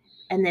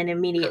 And then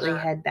immediately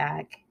head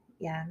back.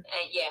 Yeah.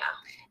 Yeah.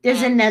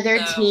 Does another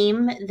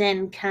team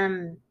then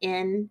come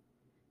in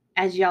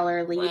as y'all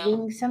are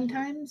leaving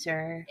sometimes,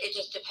 or? It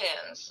just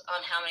depends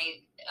on how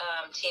many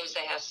teams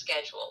they have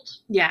scheduled.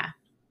 Yeah.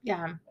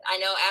 Yeah. I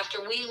know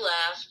after we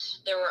left,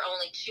 there were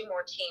only 2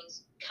 more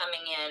teams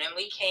coming in, and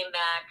we came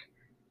back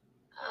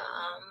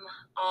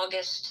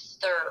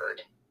August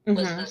 3rd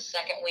was the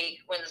second week,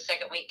 when the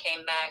second week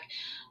came back.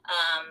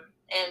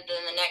 And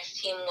then the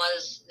next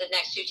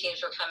 2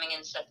 teams were coming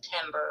in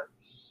September,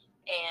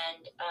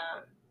 and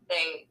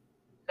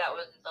that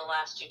was the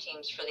last 2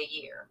 teams for the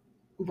year.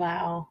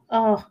 Wow.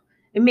 Oh,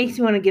 it makes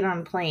me want to get on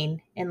a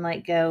plane and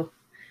go.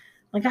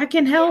 Like, I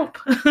can help.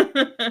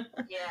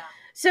 Yeah.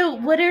 So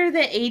what are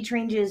the age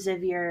ranges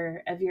of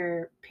your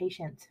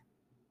patients?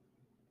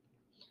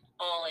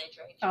 All age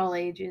ranges. All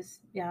ages.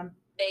 Yeah.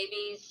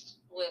 Babies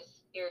with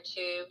ear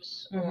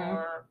tubes,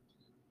 or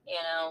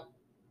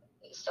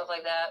stuff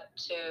like that,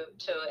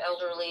 to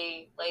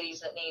elderly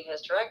ladies that need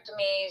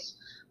hysterectomies,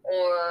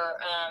 or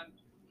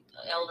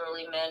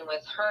elderly men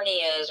with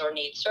hernias or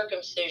need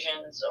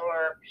circumcisions,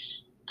 or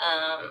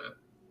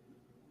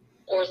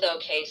ortho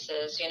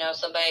cases,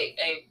 somebody,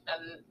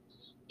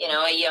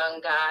 a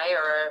young guy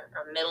or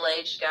a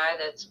middle-aged guy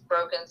that's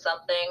broken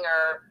something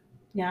or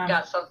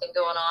got something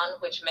going on,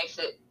 which makes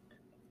it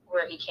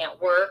where he can't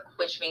work,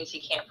 which means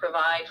he can't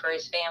provide for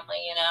his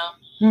family,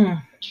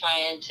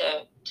 trying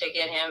to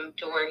get him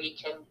to where he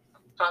can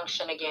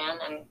function again.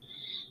 And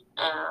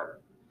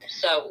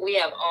so we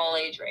have all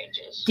age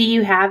ranges. Do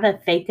you have a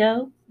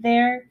phaco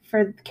there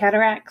for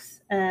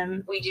cataracts?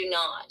 We do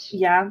not.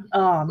 Yeah?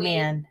 Oh,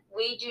 man.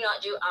 We do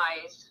not do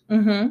eyes.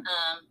 Mm-hmm.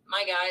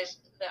 My guys,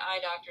 the eye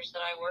doctors that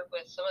I work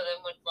with, some of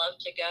them would love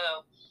to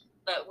go,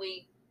 but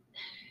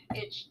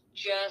it's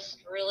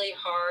just really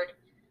hard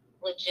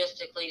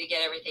logistically to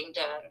get everything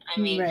done. I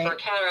mean, for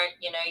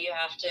cataract, you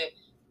have to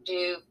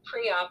do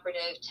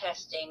preoperative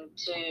testing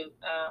to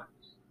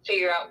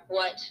figure out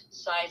what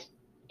size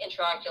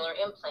intraocular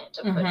implant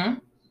to put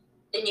in.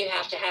 Then you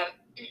have to have,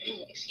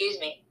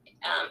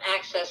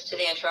 access to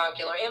the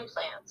intraocular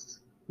implants.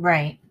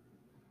 Right.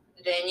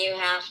 Then you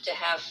have to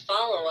have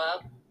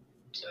follow-up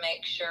to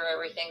make sure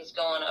everything's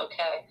going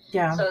okay.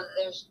 Yeah. So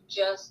there's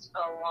just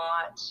a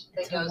lot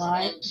that goes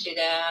into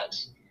that,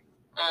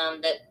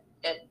 that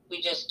that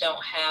we just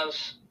don't have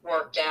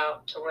worked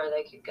out to where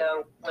they could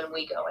go when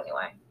we go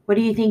anyway. What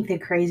do you think the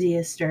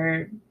craziest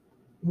or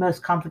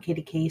most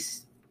complicated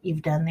case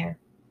you've done there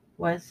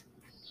was?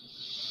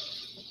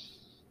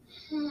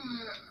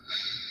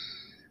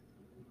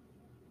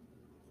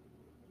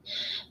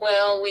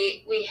 Well,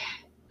 we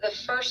the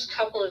first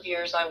couple of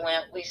years I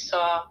went, we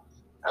saw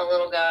a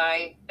little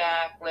guy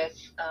back with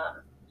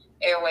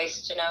airway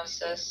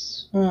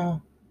stenosis.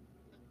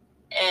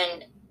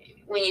 And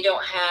when you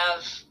don't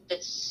have the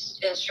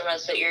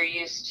instruments that you're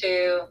used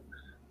to,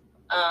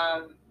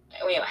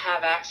 when you don't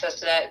have access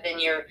to that, then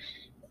you're,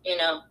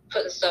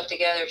 putting stuff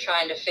together,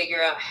 trying to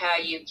figure out how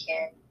you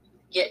can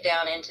get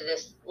down into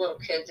this little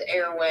kid's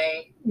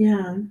airway.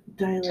 Yeah,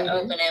 to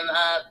open him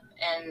up,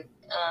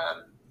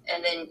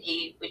 and then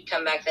he would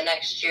come back the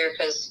next year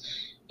because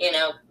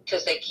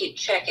they keep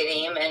checking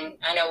him. And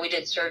I know we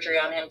did surgery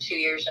on him 2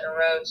 years in a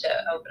row to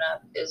open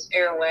up his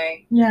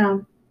airway. Yeah.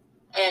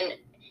 And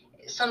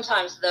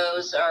sometimes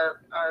those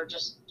are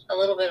just a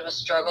little bit of a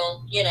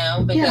struggle,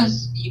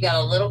 because you got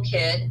a little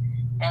kid,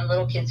 and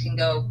little kids can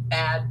go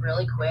bad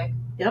really quick.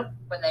 Yep.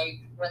 When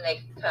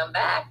they come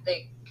back,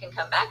 they can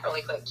come back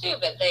really quick too,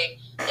 but they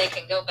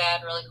can go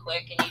bad really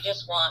quick, and you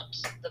just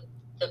want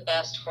the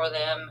best for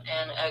them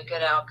and a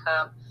good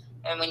outcome.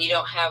 And when you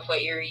don't have what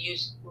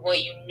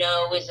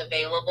is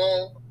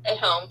available at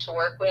home to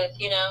work with,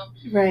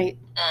 right,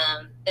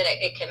 then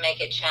it can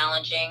make it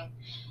challenging.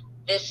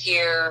 This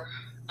year,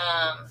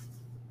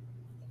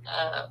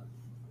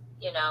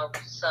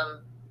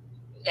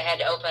 they had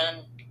to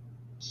open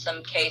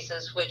some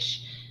cases,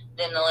 which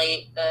then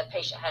the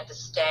patient had to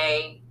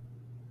stay.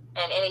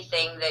 And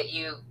anything that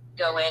you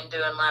go in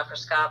doing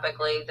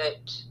laparoscopically that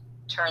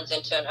turns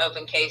into an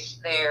open case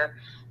there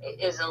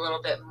is a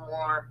little bit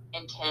more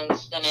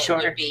intense than it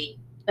would be.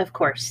 Of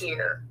course.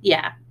 Here.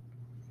 Yeah.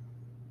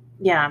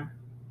 Yeah.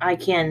 I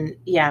can.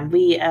 Yeah.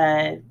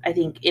 I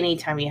think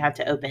anytime you have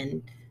to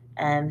open,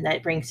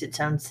 that brings its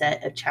own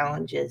set of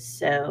challenges.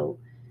 So,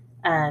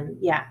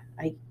 yeah,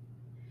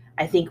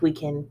 I think we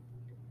can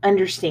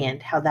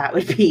understand how that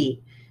would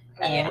be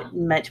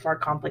much more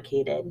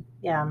complicated.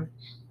 Yeah.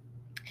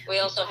 We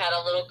also had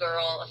a little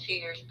girl a few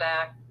years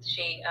back.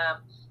 She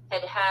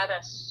had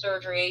a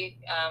surgery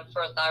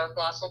for a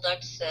thyroglossal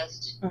duct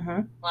cyst,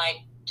 like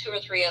 2 or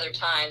 3 other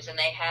times, and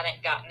they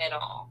hadn't gotten it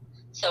all.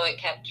 So it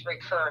kept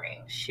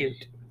recurring.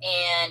 Shoot.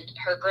 And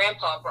her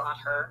grandpa brought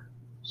her.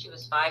 She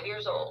was 5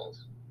 years old.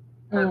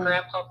 Her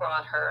grandpa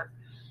brought her,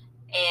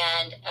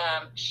 and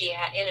she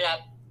ended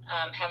up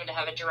having to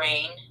have a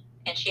drain,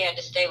 and she had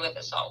to stay with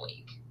us all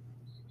week.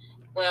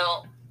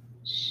 Well,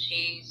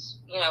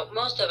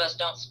 most of us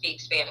don't speak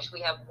Spanish.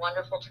 We have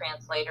wonderful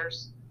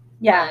translators.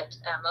 Yeah. But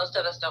most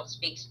of us don't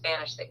speak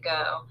Spanish that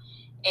go.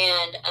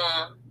 And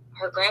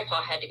her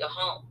grandpa had to go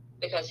home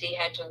because he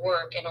had to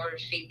work in order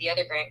to feed the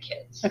other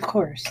grandkids. Of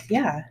course,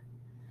 yeah.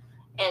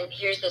 And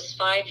here's this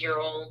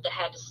 5-year-old that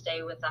had to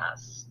stay with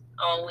us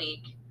all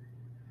week.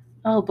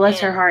 Oh, bless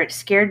her heart,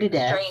 scared to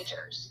death.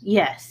 Strangers.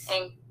 Yes.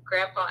 And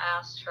grandpa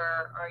asked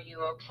her, "Are you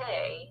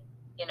okay?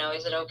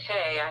 Is it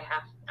okay?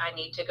 I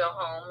need to go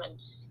home."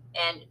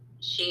 And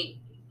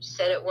she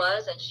said it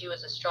was, and she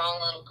was a strong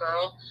little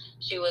girl.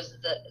 She was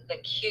the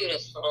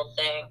cutest little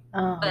thing.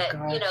 Oh, but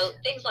gosh.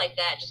 Things like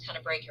that just kind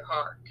of break your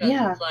heart, because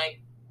it's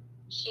like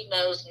she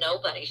knows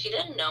nobody. She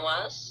didn't know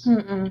us.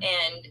 Mm-mm.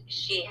 And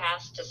she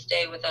has to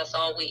stay with us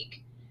all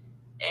week.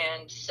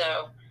 And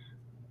so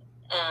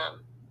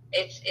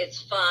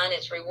it's fun,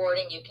 it's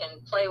rewarding. You can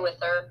play with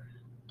her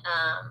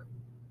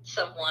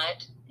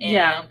somewhat,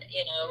 and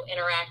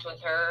interact with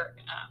her,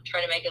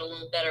 try to make it a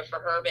little better for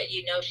her, but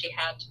she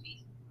had to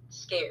be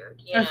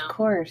scared. Of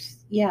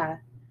course, yeah.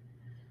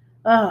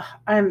 Oh,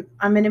 I'm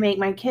going to make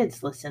my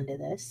kids listen to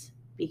this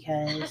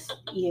because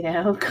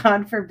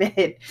God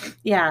forbid.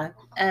 Yeah.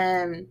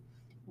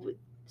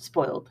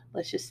 Spoiled.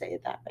 Let's just say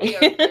it that way. We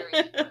are very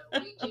spoiled.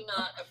 We do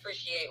not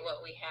appreciate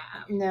what we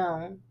have.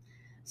 No.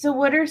 So,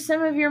 what are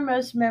some of your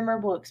most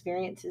memorable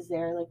experiences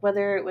there? Like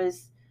whether it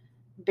was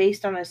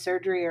based on a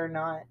surgery or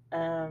not.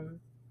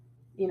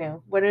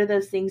 What are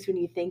those things when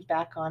you think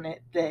back on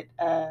it that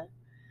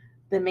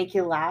make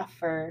you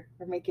laugh or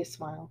make you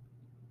smile?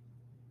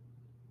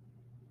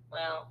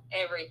 Well,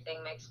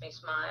 everything makes me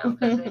smile,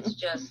 because it's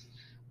just,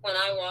 when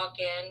I walk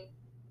in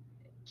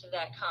to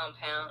that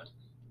compound,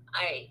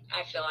 I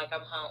feel like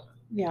I'm home.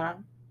 Yeah.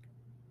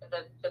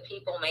 The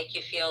people make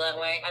you feel that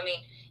way. I mean,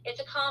 it's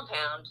a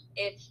compound.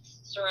 It's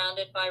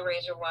surrounded by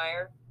razor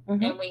wire,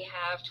 and we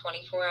have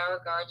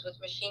 24-hour guards with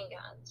machine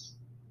guns.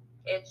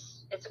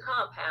 It's a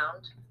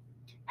compound.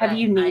 Have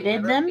you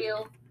needed them?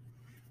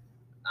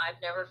 I've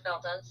never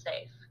felt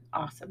unsafe.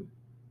 Awesome.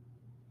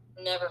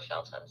 Never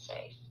felt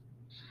unsafe.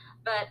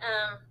 But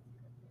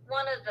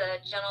one of the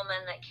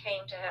gentlemen that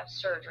came to have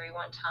surgery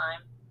one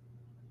time,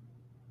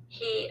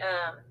 he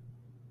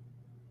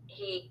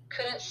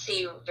couldn't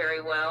see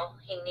very well.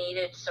 He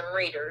needed some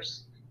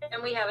readers.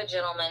 And we have a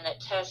gentleman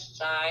that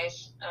tests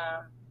eyes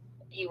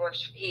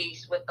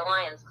he's with the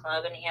Lions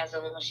Club, and he has a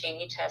little machine.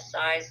 He tests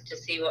size to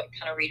see what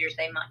kind of readers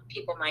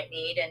people might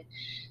need. And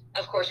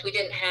of course, we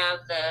didn't have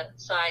the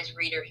size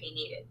reader he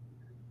needed.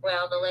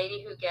 Well, the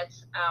lady who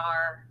gets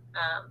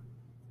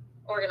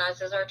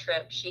organizes our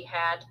trip, she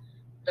had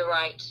the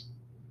right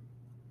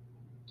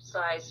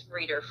size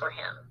reader for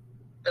him,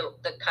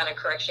 the kind of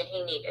correction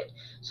he needed.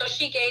 So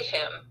she gave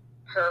him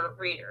her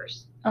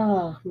readers.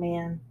 Oh,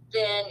 man.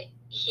 Then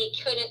he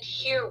couldn't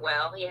hear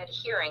well. He had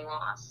hearing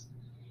loss.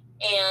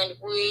 And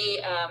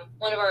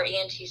one of our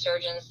ENT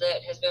surgeons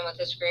that has been with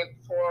this group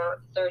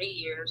for 30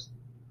 years,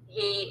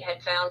 he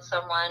had found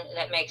someone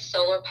that makes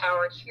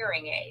solar-powered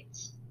hearing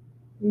aids.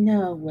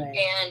 No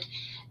way. And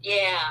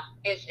yeah,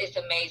 it's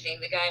amazing.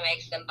 The guy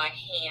makes them by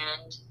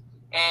hand,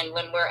 and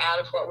when we're out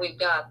of what we've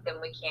got,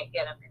 then we can't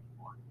get them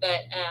anymore.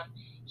 But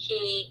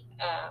he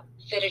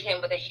fitted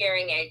him with a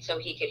hearing aid so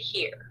he could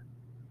hear.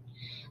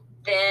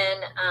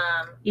 Then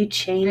you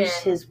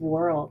changed his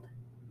world.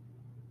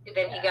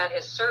 Then he got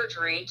his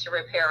surgery to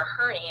repair a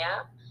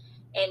hernia,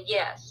 and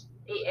yes,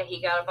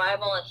 he got a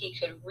Bible, and he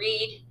could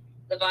read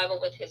the Bible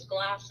with his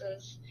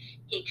glasses.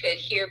 He could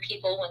hear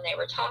people when they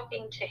were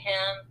talking to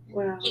him.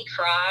 Wow. He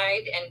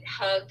cried and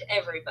hugged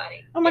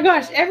everybody. Oh my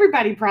gosh,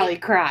 everybody probably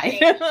cried.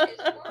 Changed his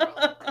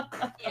world,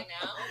 you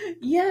know?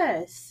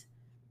 Yes.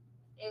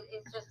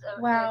 It's just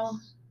wow.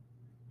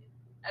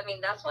 I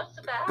mean, that's what it's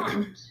about,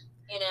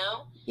 you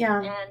know? Yeah.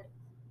 And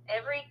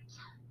every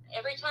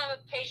time a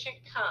patient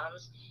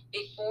comes,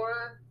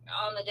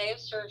 on the day of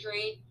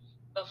surgery,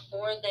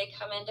 before they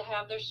come in to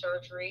have their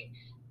surgery,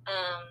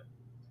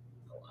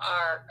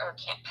 our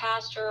camp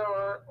pastor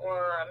or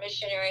a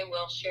missionary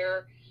will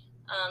share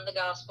the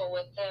gospel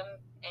with them,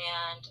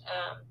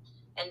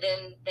 and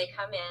then they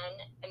come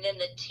in, and then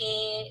the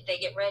team, they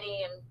get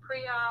ready in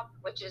pre-op,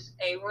 which is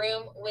a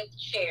room with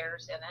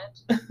chairs in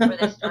it where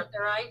they start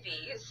their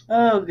IVs.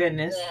 Oh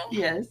goodness.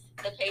 Yes.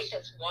 The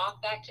patients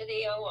walk back to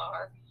the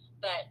OR,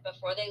 but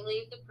before they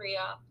leave the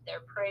pre-op,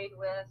 they're prayed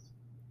with.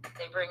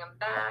 They bring them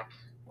back.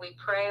 We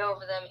pray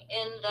over them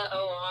in the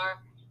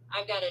OR.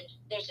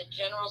 There's a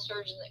general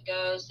surgeon that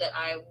goes that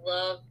I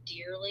love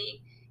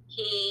dearly.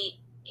 He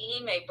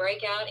may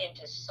break out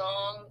into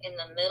song in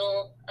the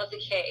middle of the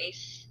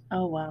case.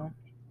 Oh wow.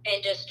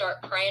 And just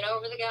start praying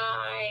over the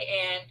guy,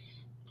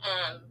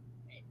 and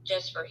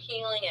just for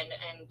healing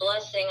and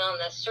blessing on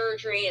the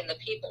surgery and the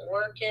people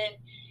working.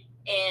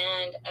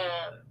 And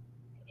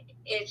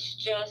it's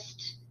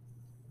just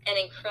an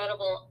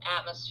incredible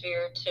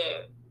atmosphere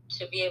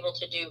to be able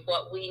to do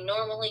what we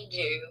normally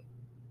do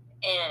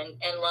and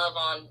love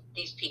on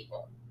these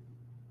people.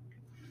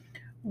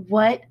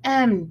 What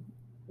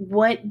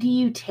do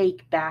you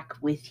take back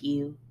with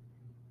you?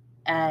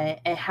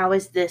 How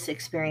has this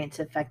experience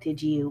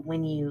affected you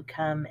when you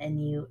come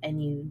and you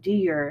do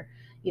your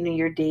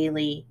your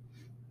daily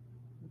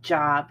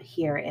job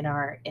here in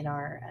our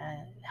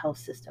health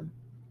system?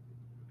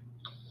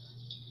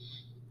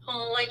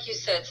 Well, like you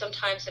said,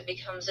 sometimes it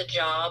becomes a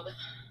job.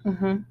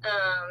 Mm-hmm.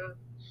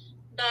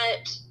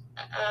 But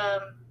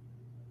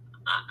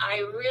I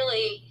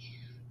really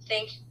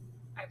think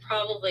I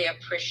probably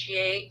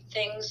appreciate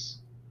things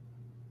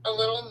a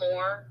little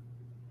more.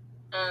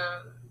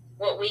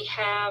 What we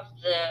have,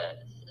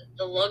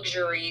 the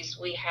luxuries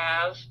we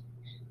have.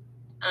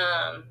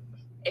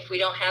 If we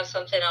don't have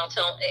something, I'll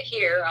tell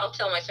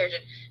my surgeon,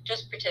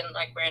 just pretend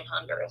like we're in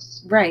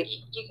Honduras. Right.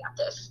 You got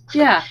this.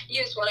 Yeah.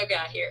 Use what I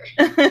got here.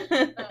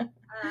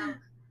 But,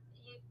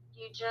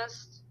 you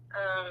just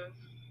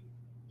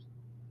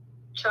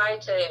try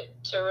to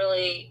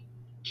really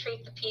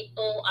treat the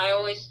people. I've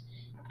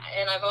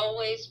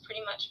always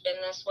pretty much been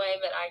this way,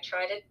 but I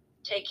try to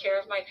take care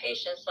of my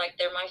patients like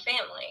they're my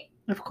family.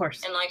 Of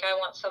course. And like I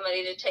want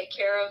somebody to take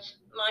care of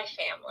my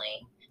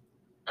family,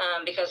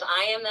 because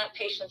I am that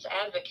patient's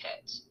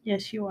advocate.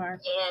 Yes, you are.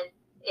 And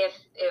if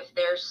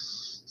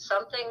there's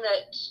something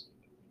that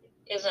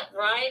isn't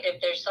right,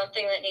 if there's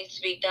something that needs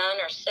to be done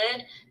or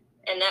said,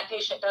 and that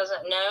patient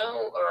doesn't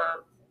know,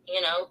 or,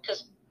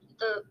 because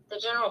the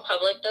general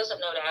public doesn't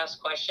know to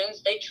ask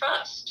questions, they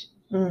trust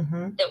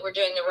that we're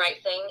doing the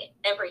right thing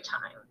every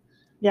time.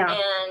 Yeah.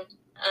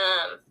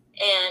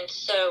 And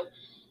so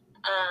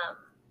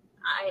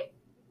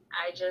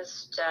I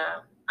just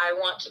I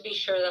want to be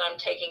sure that I'm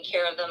taking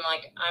care of them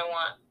like I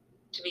want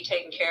to be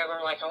taken care of,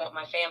 or like I want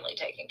my family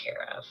taken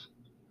care of.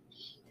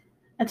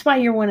 That's why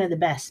you're one of the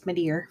best, my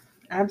dear.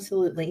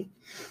 Absolutely.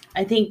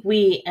 I think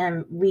we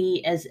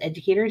as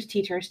educators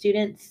teach our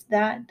students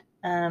that,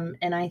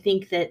 and I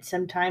think that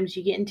sometimes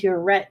you get into a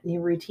rut in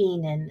your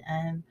routine,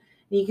 and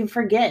you can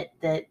forget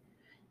that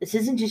this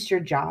isn't just your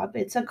job;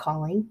 it's a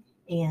calling,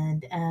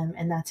 and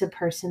that's a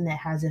person that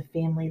has a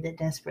family that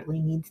desperately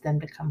needs them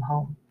to come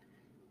home.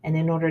 And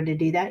in order to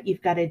do that,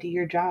 you've got to do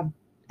your job,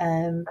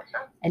 and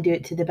do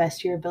it to the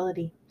best of your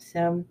ability.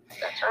 So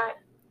that's right.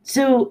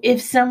 So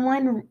if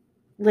someone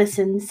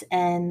listens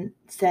and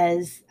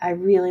says, I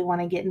really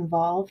want to get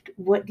involved,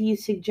 what do you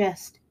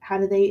suggest? How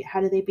do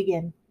they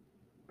begin?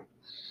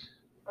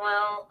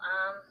 Well,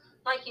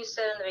 like you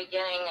said in the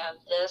beginning of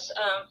this,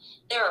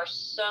 there are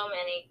so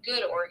many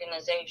good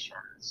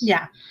organizations.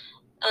 Yeah.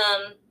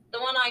 The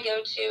one I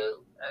go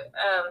to,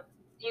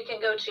 you can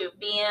go to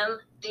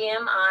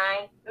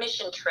BMDMI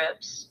Mission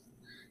Trips.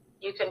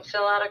 You can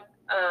fill out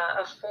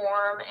a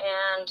form,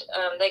 and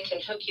they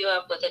can hook you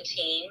up with a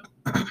team.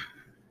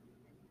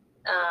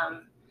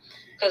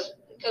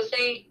 Because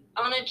they,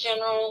 on a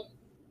generally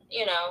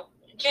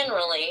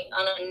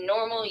on a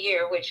normal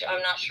year, which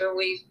I'm not sure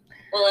we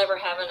will ever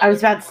have another. I was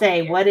about to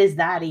say, what is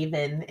that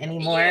even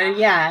anymore?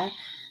 Yeah.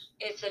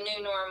 It's a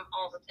new norm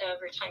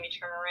every time you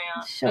turn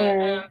around.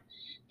 Sure. But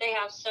they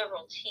have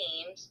several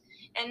teams,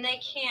 and they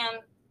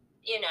can,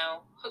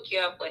 hook you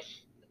up with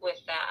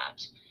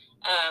that.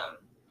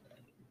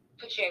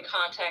 Put you in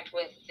contact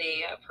with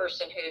the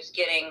person who's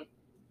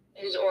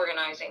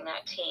organizing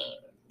that team.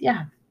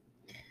 Yeah.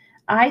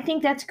 I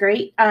think that's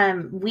great.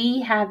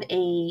 We have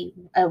a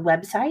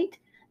website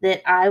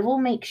that I will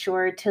make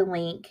sure to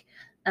link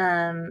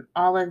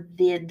all of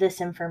this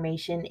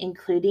information,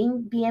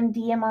 including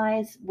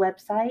BMDMI's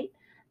website,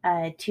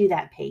 to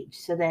that page,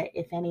 so that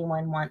if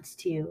anyone wants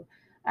to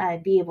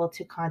be able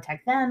to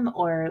contact them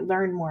or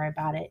learn more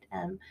about it,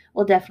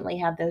 we'll definitely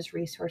have those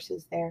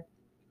resources there.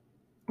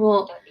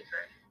 Well,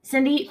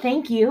 Cindy,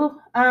 thank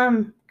you.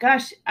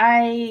 Gosh,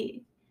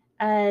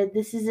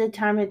 this is a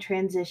time of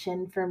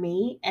transition for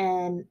me,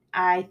 and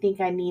I think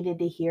I needed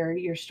to hear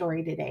your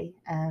story today.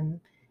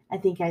 I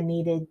think I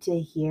needed to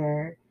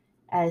hear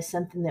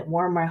something that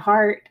warmed my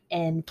heart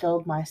and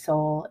filled my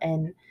soul.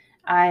 And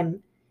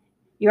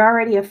you're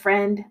already a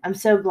friend. I'm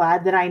so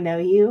glad that I know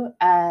you,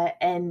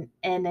 and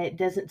it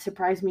doesn't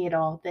surprise me at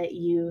all that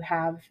you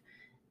have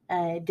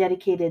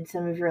dedicated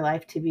some of your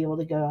life to be able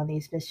to go on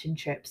these mission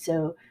trips.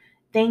 So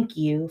thank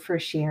you for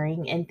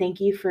sharing, and thank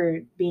you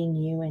for being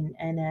you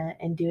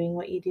and doing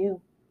what you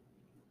do.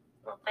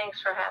 Well,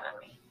 thanks for having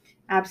me.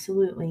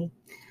 Absolutely.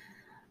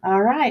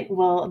 All right.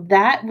 Well,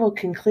 that will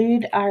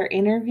conclude our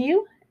interview,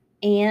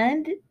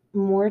 and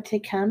more to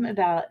come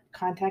about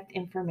contact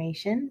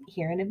information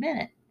here in a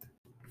minute.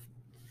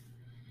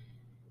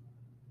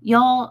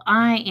 Y'all,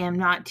 I am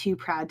not too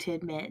proud to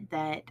admit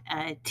that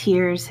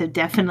tears have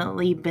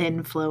definitely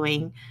been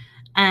flowing.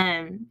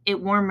 It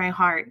warmed my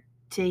heart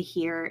to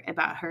hear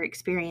about her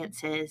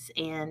experiences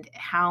and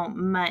how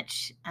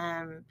much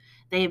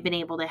they have been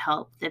able to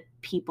help the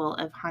people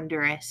of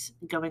Honduras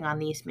going on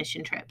these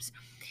mission trips.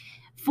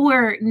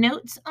 For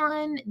notes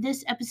on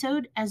this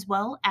episode, as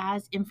well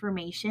as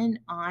information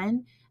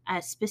on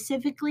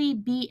specifically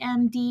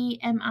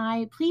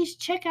BMDMI, please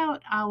check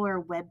out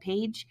our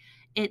webpage.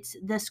 It's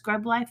the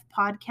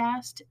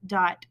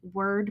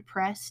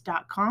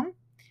scrublifepodcast.wordpress.com.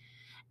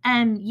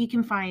 And you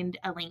can find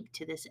a link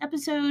to this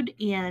episode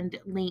and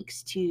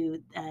links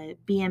to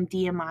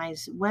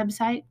BMDMI's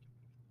website.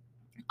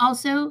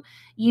 Also,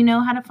 you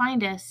know how to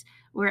find us.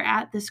 We're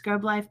at the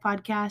Scrub Life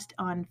Podcast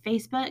on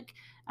Facebook.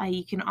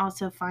 You can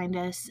also find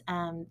us,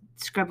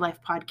 Scrub Life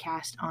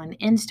Podcast, on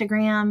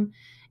Instagram.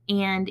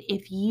 And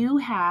if you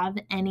have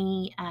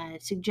any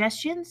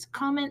suggestions,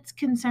 comments,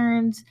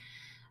 concerns,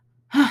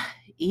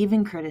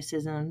 even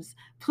criticisms,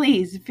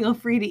 please feel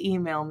free to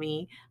email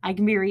me. I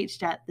can be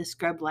reached at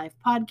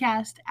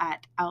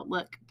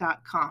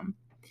thescrublifepodcast@outlook.com.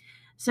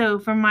 So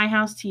from my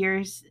house to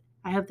yours,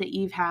 I hope that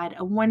you've had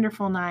a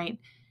wonderful night.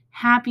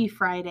 Happy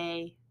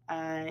Friday.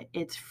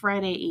 It's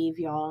Friday Eve,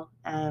 y'all.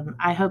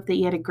 I hope that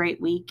you had a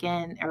great week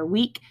and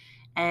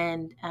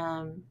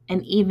an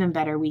even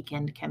better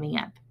weekend coming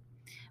up.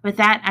 With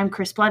that, I'm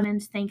Chris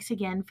Blevins. Thanks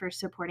again for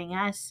supporting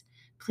us.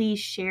 Please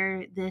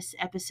share this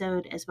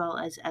episode as well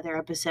as other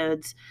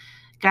episodes.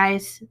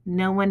 Guys,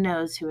 no one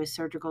knows who a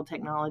surgical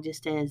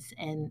technologist is,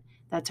 and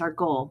that's our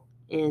goal,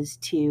 is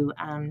to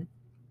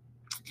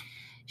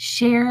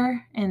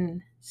share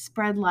and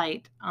spread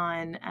light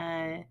on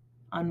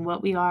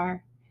what we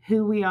are,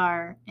 who we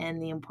are,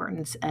 and the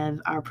importance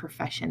of our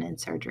profession in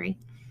surgery.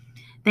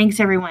 Thanks,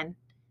 everyone.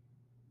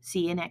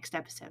 See you next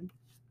episode.